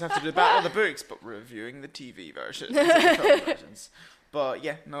exactly. We just have to do the Battle of the Books, but reviewing the TV versions, the film versions. But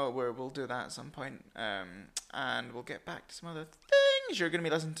yeah, no, we'll do that at some point, and we'll get back to some other things. You're going to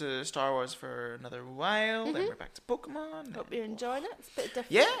be listening to Star Wars for another while. Then we're back to Pokemon. Hope you're enjoying it. It's a bit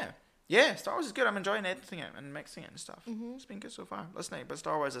different. Yeah. Star Wars is good. I'm enjoying editing it and mixing it and stuff. It's been good so far. Listening, but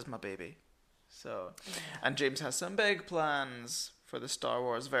Star Wars is my baby. So, and James has some big plans for the Star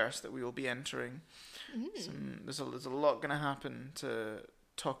Wars verse that we will be entering. There's a lot going to happen to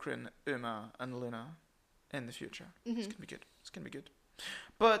Tokrin, Uma, and Luna in the future. It's gonna be good. It's gonna be good.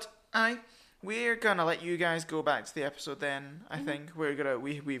 But we're gonna let you guys go back to the episode. Then I think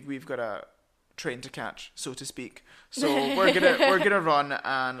we've got a train to catch, so to speak. So we're gonna run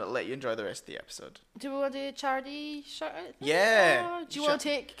and let you enjoy the rest of the episode. Do we want to do a charity shout out? Yeah. Do you want to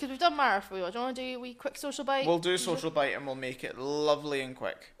take, because we've done Marathon, do you want to do a wee quick social bite? We'll do Social Bite and we'll make it lovely and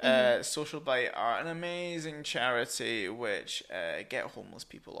quick. Social Bite are an amazing charity which get homeless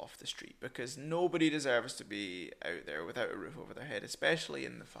people off the street, because nobody deserves to be out there without a roof over their head, especially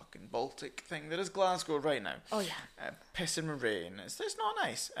in the fucking Baltic thing that is Glasgow right now. Oh, yeah. Pissing with rain. It's not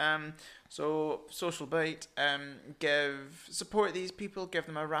nice. So Social Bite, support these people, give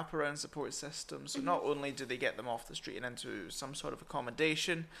them a wraparound support system. So not only do they get them off the street and into some sort of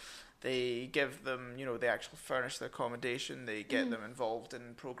accommodation, they give them, they actually furnish their accommodation. They get them involved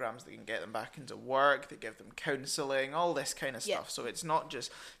in programs that can get them back into work. They give them counselling, all this kind of stuff. So it's not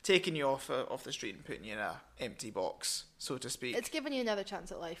just taking you off the street and putting you in a empty box, so to speak. It's giving you another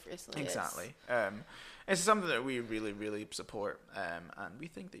chance at life, recently. Exactly. It's something that we really, really support, and we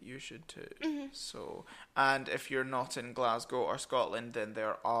think that you should too. So, and if you're not in Glasgow or Scotland, then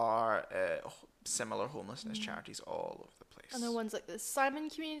there are similar homelessness charities all over the place. I know ones like the Simon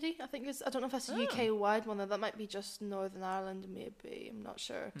Community, I think I don't know if that's a UK-wide one, that might be just Northern Ireland, maybe, I'm not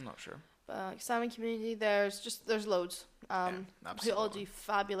sure. But Simon Community, there's loads. Who all absolutely. do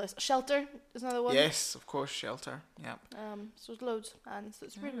fabulous. Shelter is another one. Yes, of course, Shelter. Yep. So there's loads, and so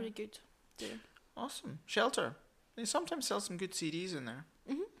it's really, really good. Awesome. Shelter. They sometimes sell some good CDs in there.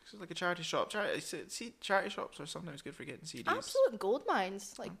 It's like a charity shop. Charity shops are sometimes good for getting CDs. Absolute gold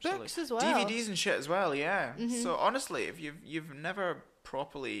mines, like Absolutely. books as well. DVDs and shit as well, yeah. So honestly, if you've never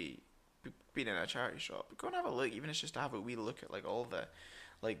properly been in a charity shop, go and have a look. Even if it's just to have a wee look at like all the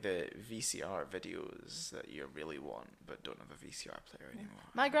VCR videos that you really want, but don't have a VCR player anymore.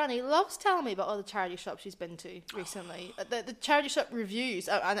 My granny loves telling me about all the charity shops she's been to recently. The charity shop reviews,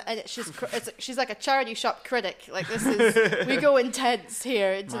 and she's like a charity shop critic. Like this is we go intense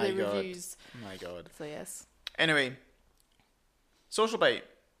here into My the God. reviews. My God. So yes, Anyway, Social Bite,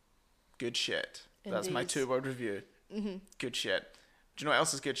 good shit. That's my Indeed. 2-word review. Good shit. Do you know what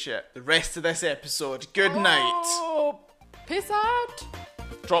else is good shit? The rest of this episode. Good night. Oh, peace out.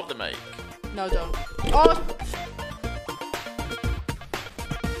 Drop the mic. No, don't. Oh.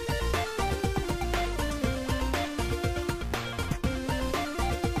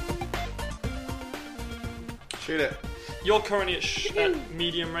 Shoot it. You're currently at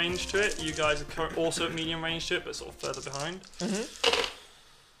medium range to it. You guys are also at medium range to it, but sort of further behind.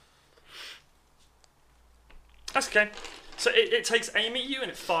 That's okay. So it takes aim at you and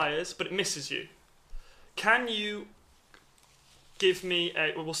it fires, but it misses you. Can you give me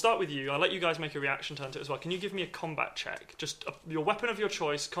a... Well, we'll start with you. I'll let you guys make a reaction turn to it as well. Can you give me a combat check? Just your weapon of your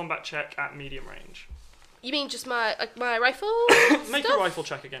choice, combat check at medium range. You mean just my rifle? Make stuff? a rifle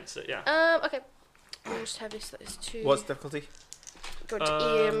check against it, yeah. Okay. Most heavy, so that is 2. What's difficulty? Going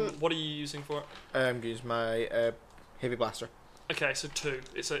to aim. What are you using for it? I'm going to use my heavy blaster. Okay, so 2.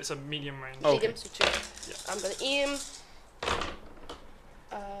 It's a medium range. Oh. Medium, so 2. Yeah. I'm going to aim.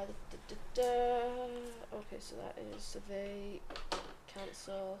 Okay, so that is... So they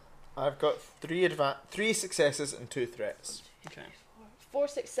cancel... I've got 3 successes and 2 threats. Okay. 4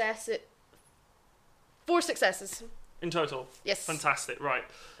 successes. 4 successes. In total? Yes. Fantastic, right.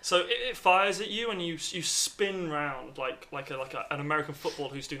 So it fires at you and you spin round like an American football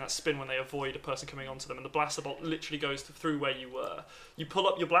who's doing that spin when they avoid a person coming onto them, and the blaster bolt literally goes through where you were. You pull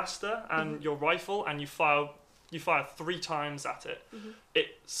up your blaster and your rifle and you fire 3 times at it.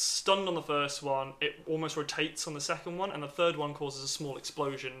 It stunned on the first one, it almost rotates on the second one, and the third one causes a small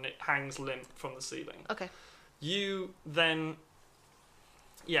explosion and it hangs limp from the ceiling. Okay. You then...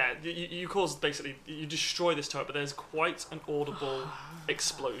 Yeah, you cause basically you destroy this turret, but there's quite an audible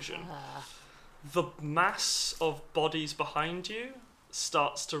explosion. The mass of bodies behind you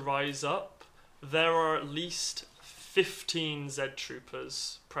starts to rise up. There are at least 15 Z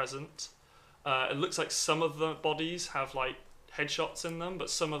troopers present. It looks like some of the bodies have like headshots in them,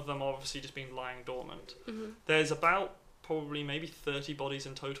 but some of them are obviously just been lying dormant. There's about probably maybe 30 bodies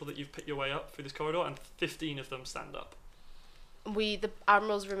in total that you've picked your way up through this corridor, and 15 of them stand up. The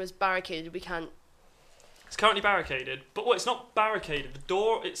Admiral's room is barricaded. We can't... It's currently barricaded, but it's not barricaded. The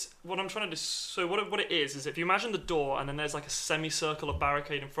door, it's what I'm trying to do. So what it is if you imagine the door and then there's like a semicircle of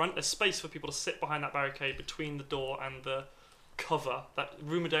barricade in front, there's space for people to sit behind that barricade between the door and the cover, that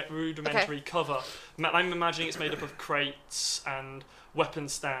rudimentary cover. I'm imagining it's made up of crates and weapon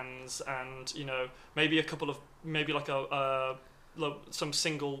stands and, maybe a couple of, maybe like some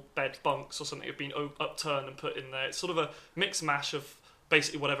single bed bunks or something have been upturned and put in there. It's sort of a mix mash of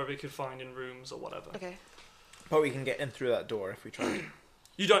basically whatever we could find in rooms or whatever. Okay. But we can get in through that door if we try.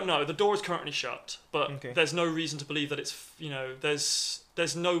 You don't know. The door is currently shut, but Okay. there's no reason to believe that it's,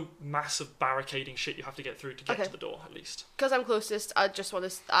 there's no massive barricading shit you have to get through to get Okay. to the door, at least. Because I'm closest,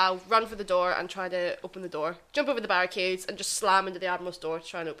 I'll run for the door and try to open the door. Jump over the barricades and just slam into the Admiral's door to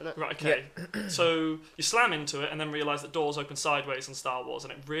try and open it. Right, okay. So you slam into it and then realise that doors open sideways in Star Wars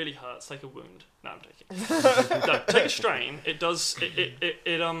and it really hurts. Take a wound. No, I'm taking. No, take a strain. It does.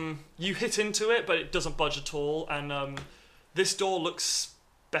 You hit into it, but it doesn't budge at all. And this door looks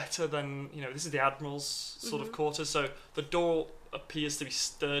better than this is the Admiral's sort of quarters. So the door appears to be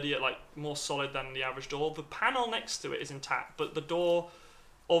sturdier, like more solid than the average door. The panel next to it is intact, but the door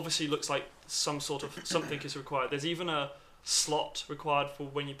obviously looks like something is required. There's even a slot required for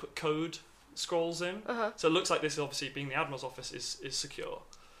when you put code scrolls in. So it looks like this, obviously being the Admiral's office, is secure.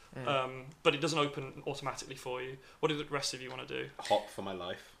 But it doesn't open automatically for you. What do the rest of you want to do? Hot for my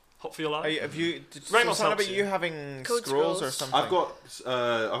life. Hot for your life? Have you? Ramos Something helps about you. you having Code scrolls or scrolls. something? I've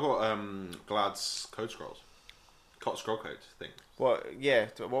got Glad's code scrolls. Scroll code thing. What? Yeah.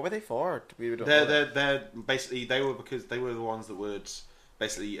 What were they for? We don't know that. They're basically they were the ones that would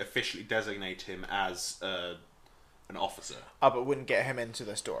basically officially designate him as an officer. But wouldn't get him into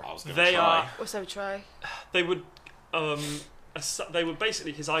this door. I was gonna They try. are. Let's have a try. They would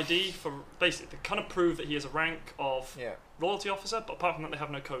basically his ID for basically to kind of prove that he is a rank of Yeah. royalty officer, but apart from that they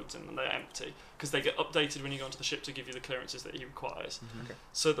have no codes in them, they're empty because they get updated when you go onto the ship to give you the clearances that he requires. Okay.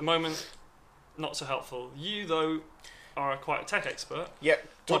 So at the moment, not so helpful. You though are quite a tech expert, Yep.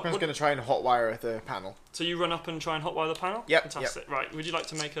 Tucker's what- going to try and hotwire the panel so you run up and try and hotwire the panel. Yep, Fantastic. Right, would you like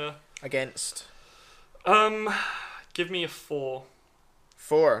to make a against give me a 4.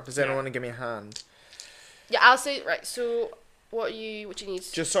 4. Does Yeah. anyone want to give me a hand? Yeah, I'll say right. So what do you need?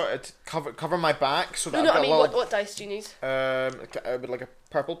 Just sort of cover my back so that No, I've no. got I mean, a little, what dice do you need? with like a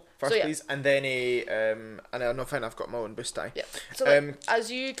purple first, So, yeah. please, and then a and I know fine. I've got my own boost die. Yeah. So like, Um, as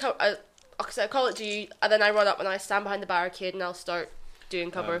you come, I call it to you, and then I run up and I stand behind the barricade and I'll start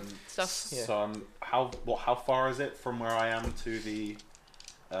doing cover stuff. Yeah. So how far is it from where I am to the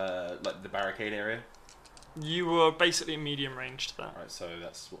like the barricade area? You were basically in medium range to that. Alright, so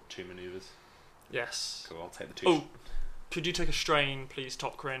that's what 2 maneuvers. Yes. So I'll take the 2. Oh, could you take a strain, please,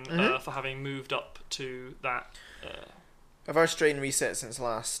 Tokrin, Mhm. for having moved up to that? Have our strain reset since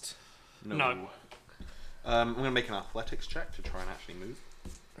last? No. I'm gonna make an athletics check to try and actually move.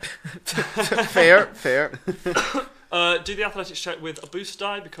 Fair. Do the athletics check with a boost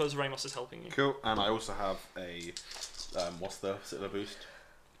die because Ramos is helping you. Cool. And I also have a what's the boost?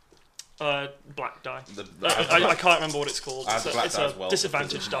 Black die. I I can't remember what it's called. have the It's black it's die a as well.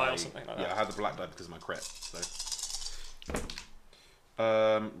 disadvantage because of die my- or something like Yeah, I that. had the black die because of my crit. So.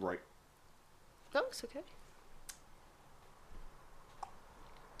 Right. No, it's okay.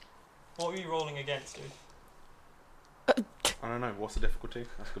 What were you rolling against, dude? I don't know. What's the difficulty?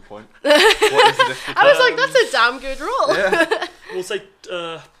 That's a good point. What is the difficulty? I was like, that's a damn good roll. Yeah. We'll say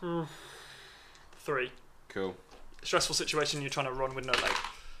 3. Cool. Stressful situation. You're trying to run with no leg.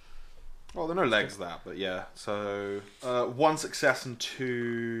 Well, there are no legs that, but yeah. So 1 success and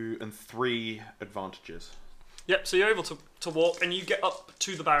 2 and 3 advantages. Yep. So you're able to walk and you get up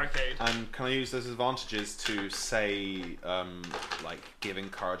to the barricade. And can I use those advantages to say, like, give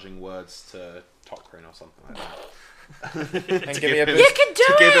encouraging words to Tokrin or something like that? And To give me a him- You boost. can do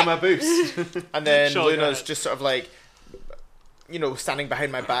to it. give him a boost. And then Sure, go Luna's ahead. just sort of like, standing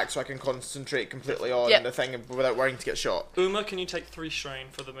behind my back so I can concentrate completely on Yep. the thing without worrying to get shot. Uma, can you take 3 strain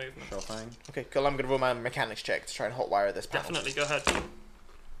for the movement? Sure thing. Okay, cool. I'm gonna roll my mechanics check to try and hotwire this panel. Definitely. Go ahead.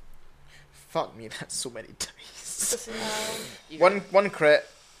 Fuck me, that's so many dice. Listen, you- One crit,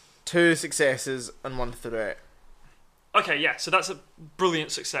 2 successes, and 1 threat. Okay, yeah, so that's a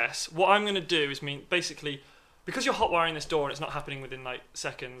brilliant success. What I'm going to do is basically, because you're hotwiring this door and it's not happening within like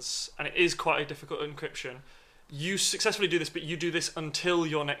seconds, and it is quite a difficult encryption, you successfully do this, but you do this until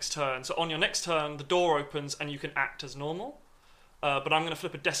your next turn. So on your next turn, the door opens and you can act as normal. But I'm going to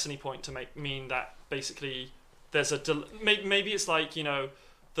flip a destiny point to mean that basically there's a maybe it's like,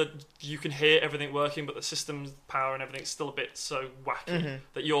 that you can hear everything working, but the system's power and everything's still a bit so wacky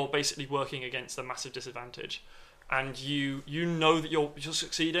that you're basically working against a massive disadvantage, and you know that you're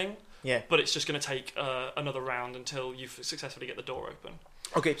succeeding, Yeah. but it's just going to take another round until you successfully get the door open.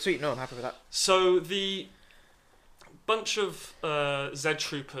 Okay, sweet. No, I'm happy with that. So the bunch of Z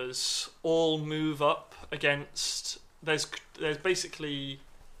troopers all move up against. There's basically.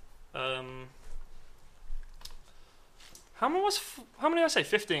 How many did I say?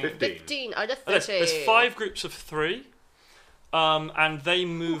 15. 15 out of Oh, 30. there's 5 groups of 3, and they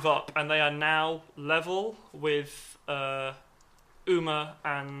move up, and they are now level with Uma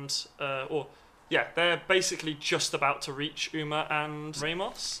and they're basically just about to reach Uma and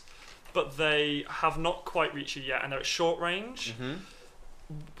Ramos, but they have not quite reached you yet, and they're at short range. Mm-hmm.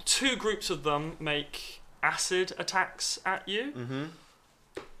 2 groups of them make acid attacks at you. Mm-hmm.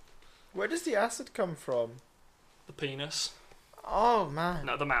 Where does the acid come from? The penis, Oh man,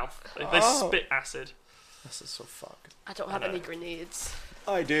 no, the mouth. They Oh. spit acid. this is so fucked. I don't have I know. any grenades.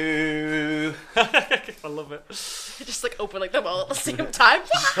 I do. I love it. Just like open like them all at the same time.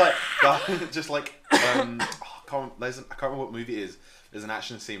 just like I can't remember what movie it is. There's an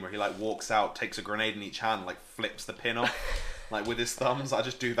action scene where he like walks out, takes a grenade in each hand, like flips the pin off, like with his thumbs. I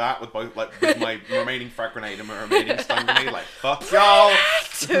just do that with both, like with my remaining frag grenade and my remaining stun grenade. Like fuck y'all.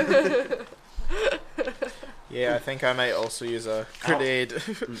 Yeah, I think I might also use a grenade.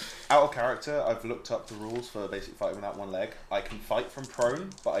 Out of character, I've looked up the rules for basic fighting without one leg. I can fight from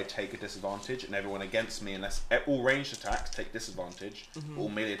prone, but I take a disadvantage, and everyone against me, unless all ranged attacks take disadvantage, all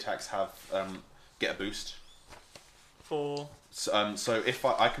melee attacks have get a boost. For So if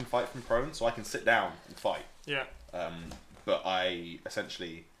I can fight from prone, so I can sit down and fight. yeah. But I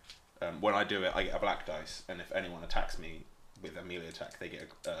essentially, when I do it, I get a black dice, and if anyone attacks me with a melee attack, they get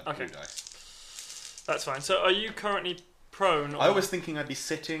a Okay. blue dice. That's fine. So are you currently prone? I was thinking I'd be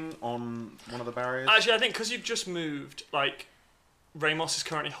sitting on one of the barriers. Actually, I think because you've just moved, like, Ramos is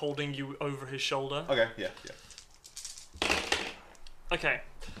currently holding you over his shoulder. Okay, yeah. Okay.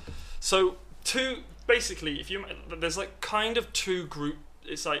 So, basically, there's like kind of 2 group.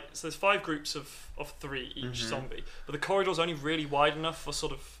 It's like, so there's 5 groups of 3 each zombie, but the corridor's only really wide enough for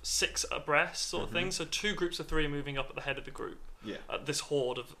sort of 6 abreast sort of thing. So 2 groups of 3 are moving up at the head of the group. Yeah. This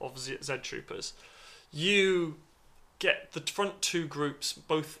horde of Z troopers. You get the front two groups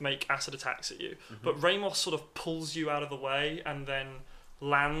both make acid attacks at you, but Ramos sort of pulls you out of the way and then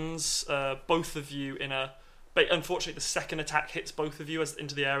lands both of you in a. But unfortunately, the second attack hits both of you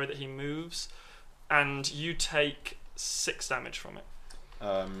into the area that he moves, and you take 6 damage from it.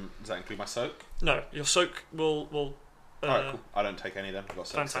 Does that include my soak? No, your soak will. Alright, cool. I don't take any of them. I've got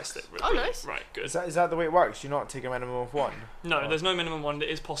 6. Fantastic. Oh, nice. Right, good. Is that the way it works? You not take a minimum of 1? No, there's no minimum one. It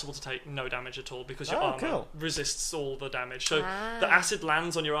is possible to take no damage at all because your armor cool. resists all the damage. So the acid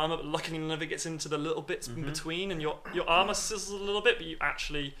lands on your armor, but luckily none of it gets into the little bits in between, and your armor sizzles a little bit. But you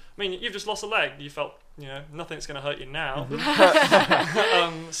actually, you've just lost a leg. You felt, nothing's going to hurt you now.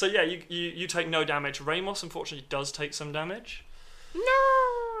 So yeah, you take no damage. Ramos unfortunately does take some damage.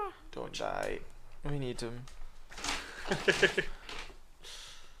 No. Don't die. We need him.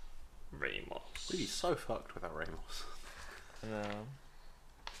 Ramos. We'd be so fucked without Ramos. No.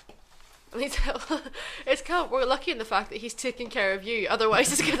 I mean, it's kind of, we're lucky in the fact that he's taking care of you.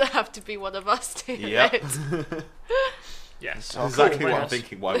 Otherwise, it's gonna have to be one of us doing Yep. it. Yes. Oh, Exactly cool. what I'm Ramos.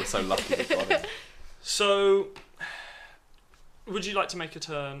 thinking. Why we're so lucky we got him. So, would you like to make a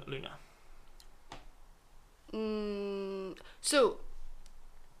turn, Luna? So,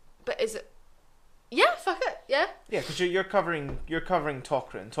 but is it? Yeah, fuck it. Yeah. Yeah, because you're covering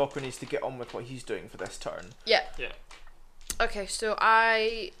Tokrin. Tokrin needs to get on with what he's doing for this turn. Yeah. Yeah. Okay, so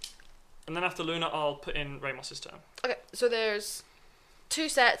And then after Luna, I'll put in Ramos's turn. Okay, so there's 2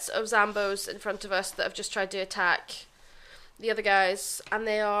 sets of Zambos in front of us that have just tried to attack the other guys, and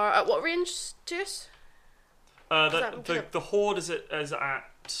they are at what range to us? The horde is at.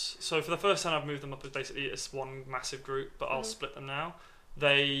 So for the first time I've moved them up as basically it's one massive group, but I'll split them now.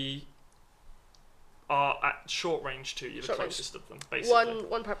 They are at short range to you, the Short range. closest of them, basically.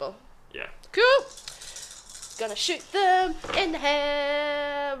 One purple. Yeah. Cool. Gonna shoot them in the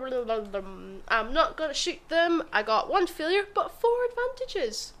head. I'm not gonna shoot them. I got 1 failure, but 4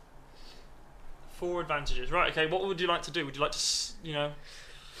 advantages. 4 advantages. Right. Okay. What would you like to do? Would you like to, So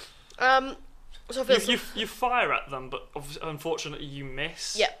you fire at them, but unfortunately you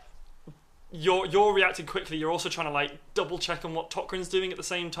miss. Yeah. You're reacting quickly. You're also trying to double check on what Tokrin's doing at the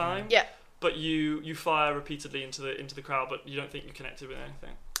same time. Yeah. But you fire repeatedly into the crowd, but you don't think you connected with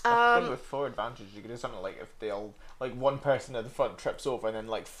anything. I think with 4 advantage, you could do something like if they all, one person at the front trips over and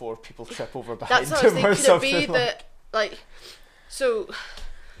then 4 people trip over behind That's what I was him or thinking. Could it something. be that, so,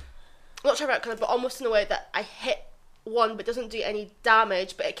 not sure about kind of, but almost in a way that I hit one but doesn't do any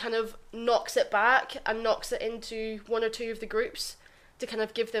damage, but it kind of knocks it back and knocks it into 1 or 2 of the groups to kind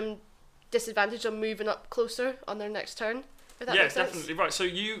of give them disadvantage on moving up closer on their next turn. If that makes sense. Definitely. Right. So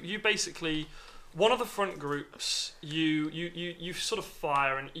you basically, one of the front groups, you sort of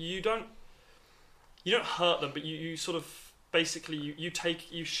fire and you don't hurt them, but you sort of basically you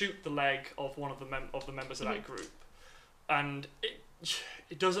shoot the leg of one of the members of that group, and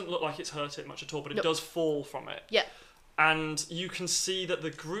it doesn't look like it's hurt it much at all, but it does fall from it. Yeah. And you can see that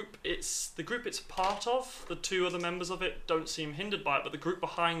the group it's part of, the 2 other members of it don't seem hindered by it, but the group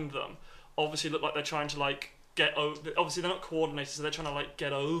behind them obviously look like they're trying to get over. Obviously, they're not coordinated, so they're trying to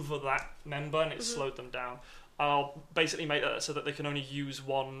get over that member, and it slowed them down. I'll basically make that so that they can only use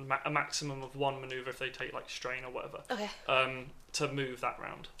a maximum of 1 maneuver if they take strain or whatever. Okay. To move that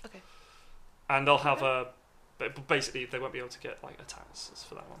round. Okay. And they'll have but basically they won't be able to get attacks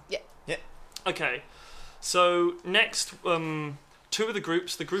for that one. Yeah. Yeah. Okay. So next, 2 of the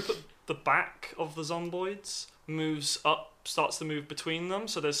groups. The group at the back of the zomboids moves up, starts to move between them.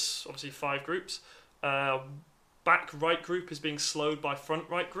 So there's obviously 5 groups. Back right group is being slowed by front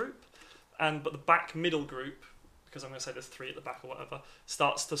right group, but the back middle group, because I'm going to say there's 3 at the back or whatever,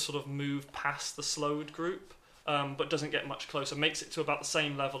 starts to sort of move past the slowed group, but doesn't get much closer. Makes it to about the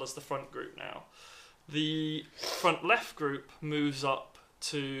same level as the front group now. The front left group moves up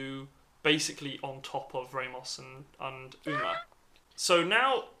to basically on top of Ramos and Uma. So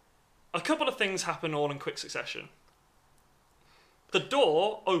now a couple of things happen all in quick succession. The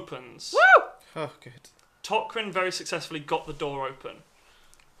door opens. Woo! Oh, good. Tokrin very successfully got the door open.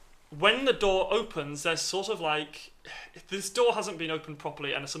 When the door opens, there's sort of this door hasn't been opened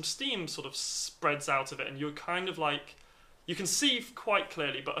properly, and some steam sort of spreads out of it, and you're kind of you can see quite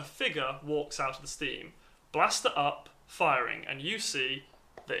clearly, but a figure walks out of the steam, blaster up, firing, and you see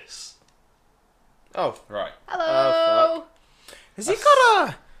this. Oh, Right. Hello. Oh, has he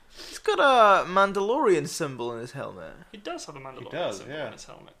got a Mandalorian symbol in his helmet? He does have a Mandalorian does, symbol yeah. on his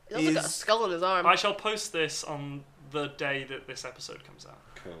helmet. He's also got a skull on his arm. I shall post this on the day that this episode comes out.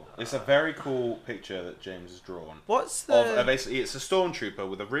 Cool. It's a very cool picture that James has drawn. What's the... Basically, it's a stormtrooper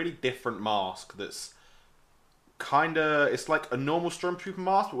with a really different mask that's it's like a normal stormtrooper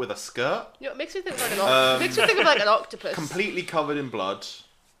mask, but with a skirt. You know, it makes me think of like an octopus. Completely covered in blood.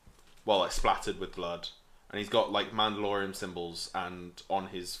 Well, like splattered with blood. And he's got like Mandalorian symbols and on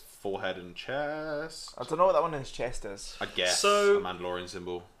his forehead and chest. I don't know what that one in his chest is. I guess So- a Mandalorian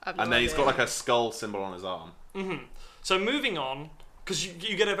symbol. I've no And then he's got idea. like a skull symbol on his arm. Mm-hmm. So moving on, because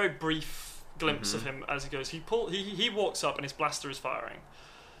you get a very brief glimpse of him as he goes. He walks up and his blaster is firing.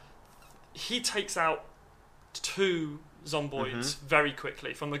 He takes out 2 zomboids very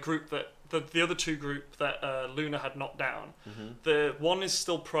quickly from the group that the other 2 group that Luna had knocked down. The one is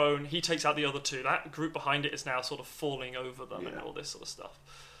still prone. He takes out the other 2. That group behind it is now sort of falling over them and all this sort of stuff.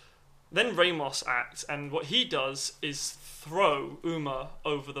 Then Ramos acts, and what he does is throw Uma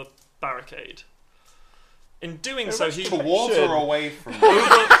over the barricade. In doing so, he Towards or away from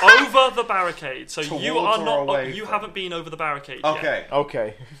over the barricade. So you Towards are or not. away You from? haven't been over the barricade yet. Okay.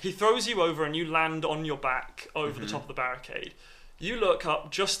 Okay. He throws you over, and you land on your back over the top of the barricade. You look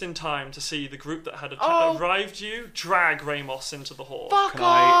up just in time to see the group that had arrived you drag Ramos into the horde. Fuck Can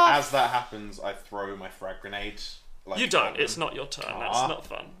off! I, as that happens, I throw my frag grenade? Like, You don't. at them? It's not your turn. That's Aw. not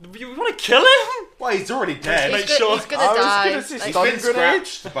fun. You want to kill him? Well, he's already dead. Make sure- He's gonna I was die. gonna say Like- He's stun been grenade.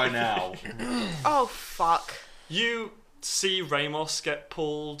 scratched by now. Oh fuck! You see Ramos get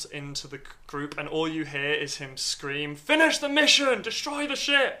pulled into the group, and all you hear is him scream, "Finish the mission! Destroy the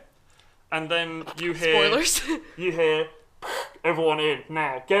ship!" And then you hear Spoilers. You hear, "Everyone in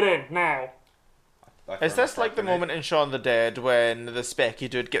now! Get in now!" I throw Is my this frag like the grenade. moment in Shaun the Dead when the specky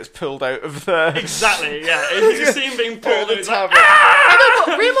dude gets pulled out of the... Exactly. Yeah. You just see him being pulled, and he's like, tavern? I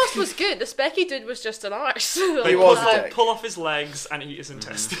know, but Ramos was good. The specky dude was just an arse. Like, He was pull a out- dick. pull off his legs and eat his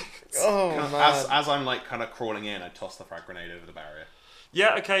intestines. Oh, man. As I'm like kind of crawling in, I toss the frag grenade over the barrier.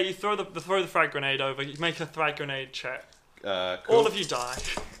 Yeah. Okay. You throw the frag grenade over. You make a frag grenade check. Cool. All of you die.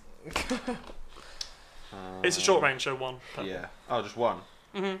 It's a short range, so 1. Yeah. Oh, just 1.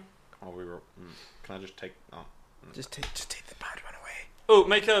 Mhm. Oh, can I just take? Oh. Just take the bad one away. Oh,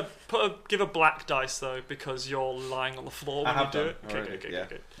 give a black dice though, because you're lying on the floor I when you have do done it. Okay, already,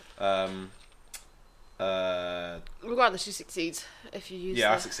 good. yeah. Regardless, you succeed if you use.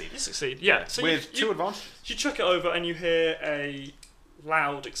 Yeah, I the... succeed. You succeed. Yeah. So With you 2 advantages. you chuck it over and you hear a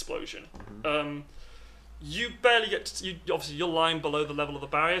loud explosion. You barely get to, obviously you're lying below the level of the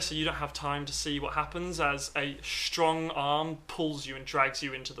barrier, so you don't have time to see what happens as a strong arm pulls you and drags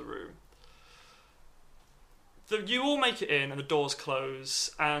you into the room. You all make it in and the doors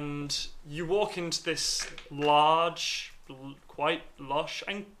close, and you walk into this large, quite lush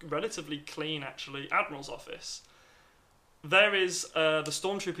and relatively clean actually Admiral's office. There is the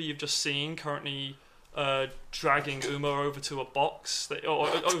stormtrooper you've just seen currently dragging Uma over to a box or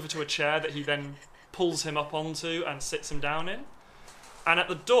over to a chair that he then pulls him up onto and sits him down in. And at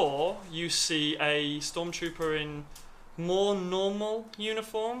the door, you see a stormtrooper in more normal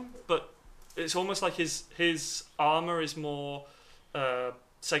uniform, but it's almost like his armor is more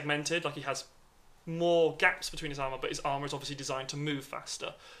segmented, like he has more gaps between his armor, but his armor is obviously designed to move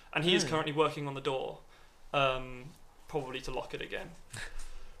faster. And he is currently working on the door, probably to lock it again.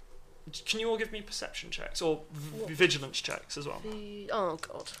 Can you all give me perception checks or vigilance checks as well? Oh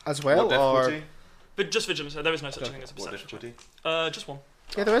god. As well, What or... difficulty? But just vigilance. There is no such thing as a What perception check. difficulty? Just 1.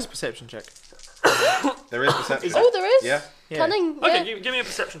 Yeah, there is a perception check. There is perception. Oh, there is. Yeah. Yeah. Cunning. Yeah. Okay, give me a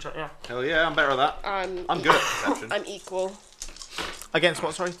perception check. Yeah. Hell yeah, I'm better at that. I'm good at perception. I'm equal. Against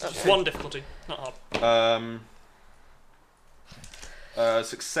what, sorry? 1 difficulty, not hard.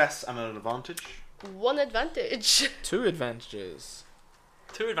 Success and an advantage. 1 advantage. 2 advantages.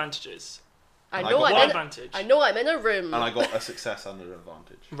 2 advantages. I And I know got I'm One in. advantage. I know I'm in a room. And I got a success and an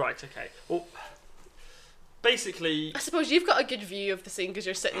advantage. Right. Okay. Well, basically, I suppose you've got a good view of the scene because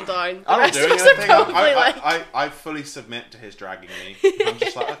you're sitting down. The I'm not rest doing of us are anything. probably like. I fully submit to his dragging me. I'm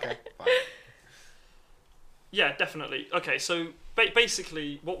just like, okay, fine. yeah, definitely. Okay, so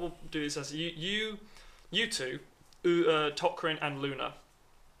basically, what we'll do is as you two, Tokrin and Luna.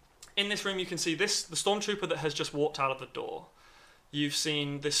 In this room, you can see the stormtrooper that has just walked out of the door. You've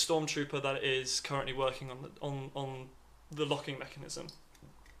seen this stormtrooper that is currently working on the locking mechanism.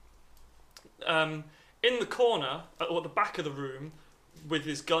 In the corner, or at the back of the room, with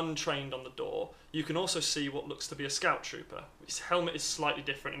his gun trained on the door, you can also see what looks to be a scout trooper. His helmet is slightly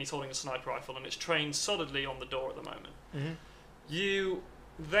different, and he's holding a sniper rifle, and it's trained solidly on the door at the moment. Mm-hmm. You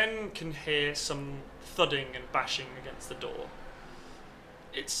then can hear some thudding and bashing against the door.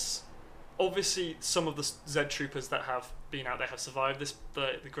 It's obviously some of the Z troopers that have been out there have survived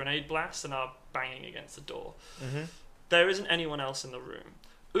the grenade blast and are banging against the door. Mm-hmm. There isn't anyone else in the room,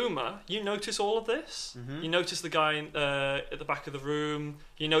 Uma, you notice all of this. Mhm. You notice the guy at the back of the room.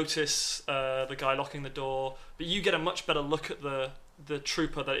 You notice the guy locking the door. But you get a much better look at the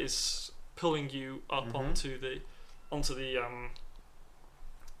trooper that is pulling you up Mhm. onto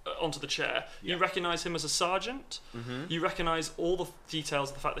the chair. Yeah. You recognise him as a sergeant. Mm-hmm. You recognise all the details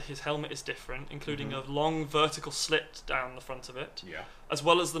of the fact that his helmet is different, including Mhm. a long vertical slit down the front of it, Yeah. as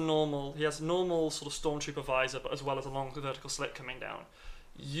well as he has a normal sort of stormtrooper visor, but as well as a long vertical slit coming down.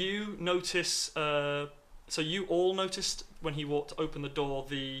 You notice, so you all noticed when he walked to open the door,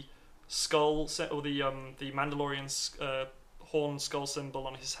 the skull, or the Mandalorian's horn skull symbol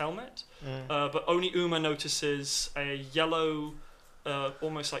on his helmet, but only Uma notices a yellow,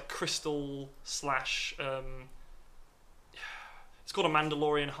 almost like crystal slash. It's called a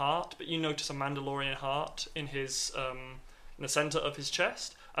Mandalorian heart, but you notice a Mandalorian heart in his in the center of his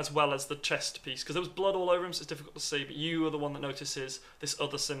chest, as well as the chest piece, because there was blood all over him, so it's difficult to see. But you are the one that notices this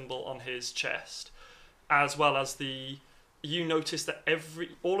other symbol on his chest, as well as you notice that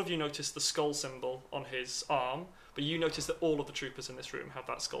all of you notice the skull symbol on his arm, but you notice that all of the troopers in this room have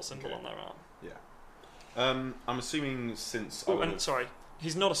that skull symbol Okay. on their arm. Yeah. I'm assuming since. Oh, and sorry,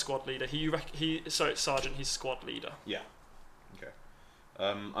 he's not a squad leader. It's sergeant. He's squad leader. Yeah. Okay.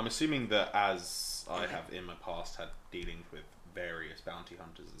 I'm assuming that as I have in my past had dealings with various bounty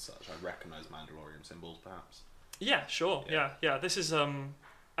hunters and such, I recognise Mandalorian symbols, perhaps. Yeah, sure. Yeah. This is and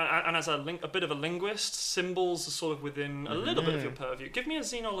as a bit of a linguist, symbols are sort of within a little bit of your purview. Give me a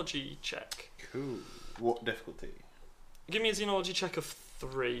xenology check. Cool. What difficulty? Give me a xenology check of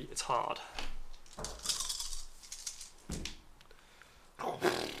 3. It's hard.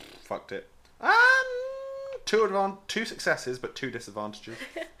 Fucked it. 2 successes, but 2 disadvantages.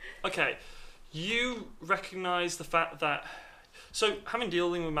 Okay, you recognise the fact that. So, having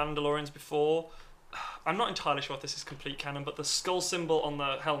dealing with Mandalorians before, I'm not entirely sure if this is complete canon, but the skull symbol on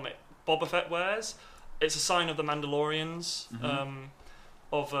the helmet Boba Fett wears, it's a sign of the Mandalorians,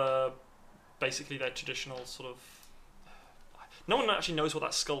 of basically their traditional sort of. No one actually knows what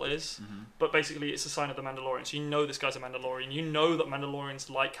that skull is, but basically it's a sign of the Mandalorian. So you know this guy's a Mandalorian. You know that Mandalorians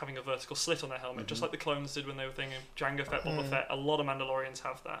like having a vertical slit on their helmet, just like the clones did when they were thinking Jango Fett, Boba Fett. A lot of Mandalorians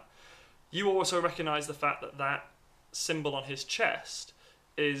have that. You also recognise the fact that that symbol on his chest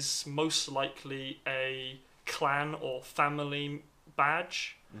is most likely a clan or family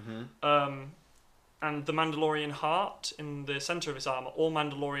badge. And the Mandalorian heart in the center of his armor, all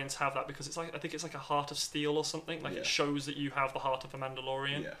Mandalorians have that because I think it's like a heart of steel or something. Like it shows that you have the heart of a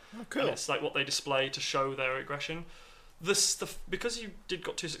Mandalorian. Yeah. Oh, cool. And it's like what they display to show their aggression. Because you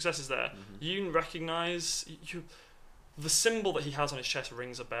got 2 successes there, you recognise the symbol that he has on his chest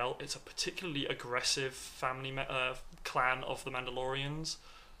rings a bell. It's a particularly aggressive family clan of the Mandalorians,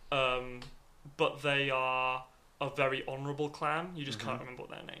 but they are a very honourable clan. You just can't remember what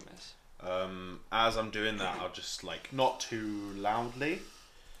their name is. As I'm doing that, I'll just not too loudly,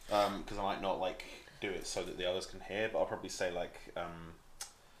 because I might not do it so that the others can hear. But I'll probably say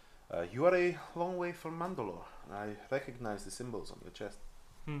 "You are a long way from Mandalore. I recognise the symbols on your chest."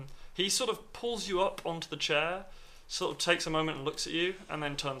 He sort of pulls you up onto the chair, sort of takes a moment and looks at you, and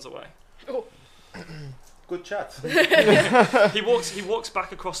then turns away. Oh. Good chat. He walks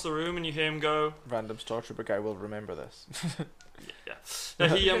back across the room, and you hear him go. Random Stormtrooper guy will remember this. Yeah. No,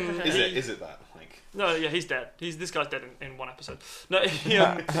 he Is it that No, yeah, he's dead. This guy's dead in 1 episode. No,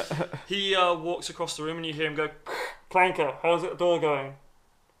 he walks across the room and you hear him go, "Clanker, how's the door going?"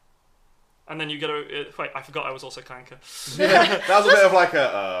 And then you get wait, I forgot I was also Clanker. That was a bit of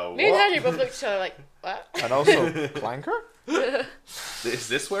a Me and what? Henry both looked at each other like, what? And also, Clanker? Is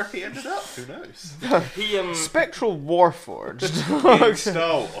this where he ended up? Who knows? He Spectral Warforged. In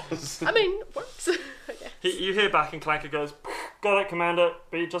Star Wars. I mean, works. you hear back and Clanker goes, "Got it, Commander.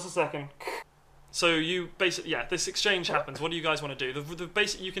 Be just a second." So you basically, this exchange happens. What do you guys want to do? The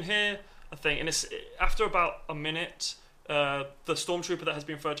basic, you can hear a thing, and it's after about a minute. The stormtrooper that has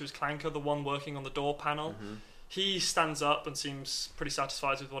been referred to as Clanker, the one working on the door panel, he stands up and seems pretty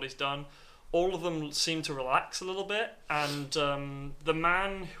satisfied with what he's done. All of them seem to relax a little bit, and the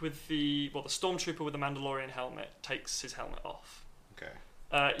man with the stormtrooper with the Mandalorian helmet takes his helmet off. Okay.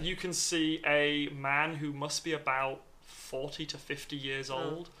 You can see a man who must be about 40 to 50 years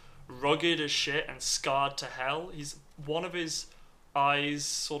old, rugged as shit and scarred to hell. One of his eyes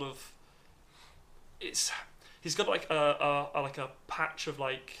sort of, he's got like a patch of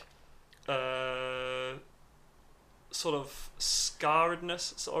sort of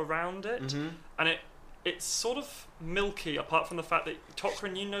scarredness sort of around it, and it's sort of milky. Apart from the fact that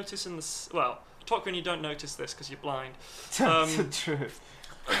Tok'ra, you notice Tok'ra, you don't notice this because you're blind. That's the truth.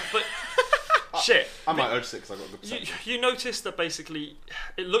 But shit. I might urge it because I got a good You, perception. you notice that basically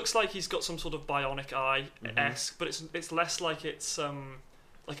it looks like he's got some sort of bionic eye-esque, but it's less like it's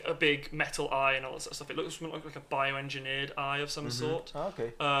like a big metal eye and all that sort of stuff. It looks more like a bioengineered eye of some sort. Oh,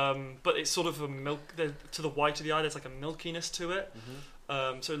 okay. But it's sort of a to the white of the eye. There's like a milkiness to it.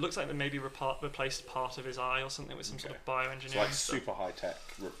 So it looks like they maybe replaced part of his eye or something with some sort of bioengineering. It's like stuff. super high tech,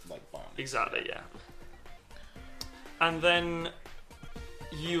 like bionic. Exactly, yeah. And then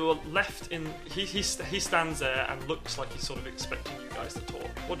you're left in. He stands there and looks like he's sort of expecting you guys to talk.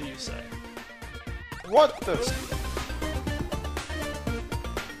 What do you say? What the?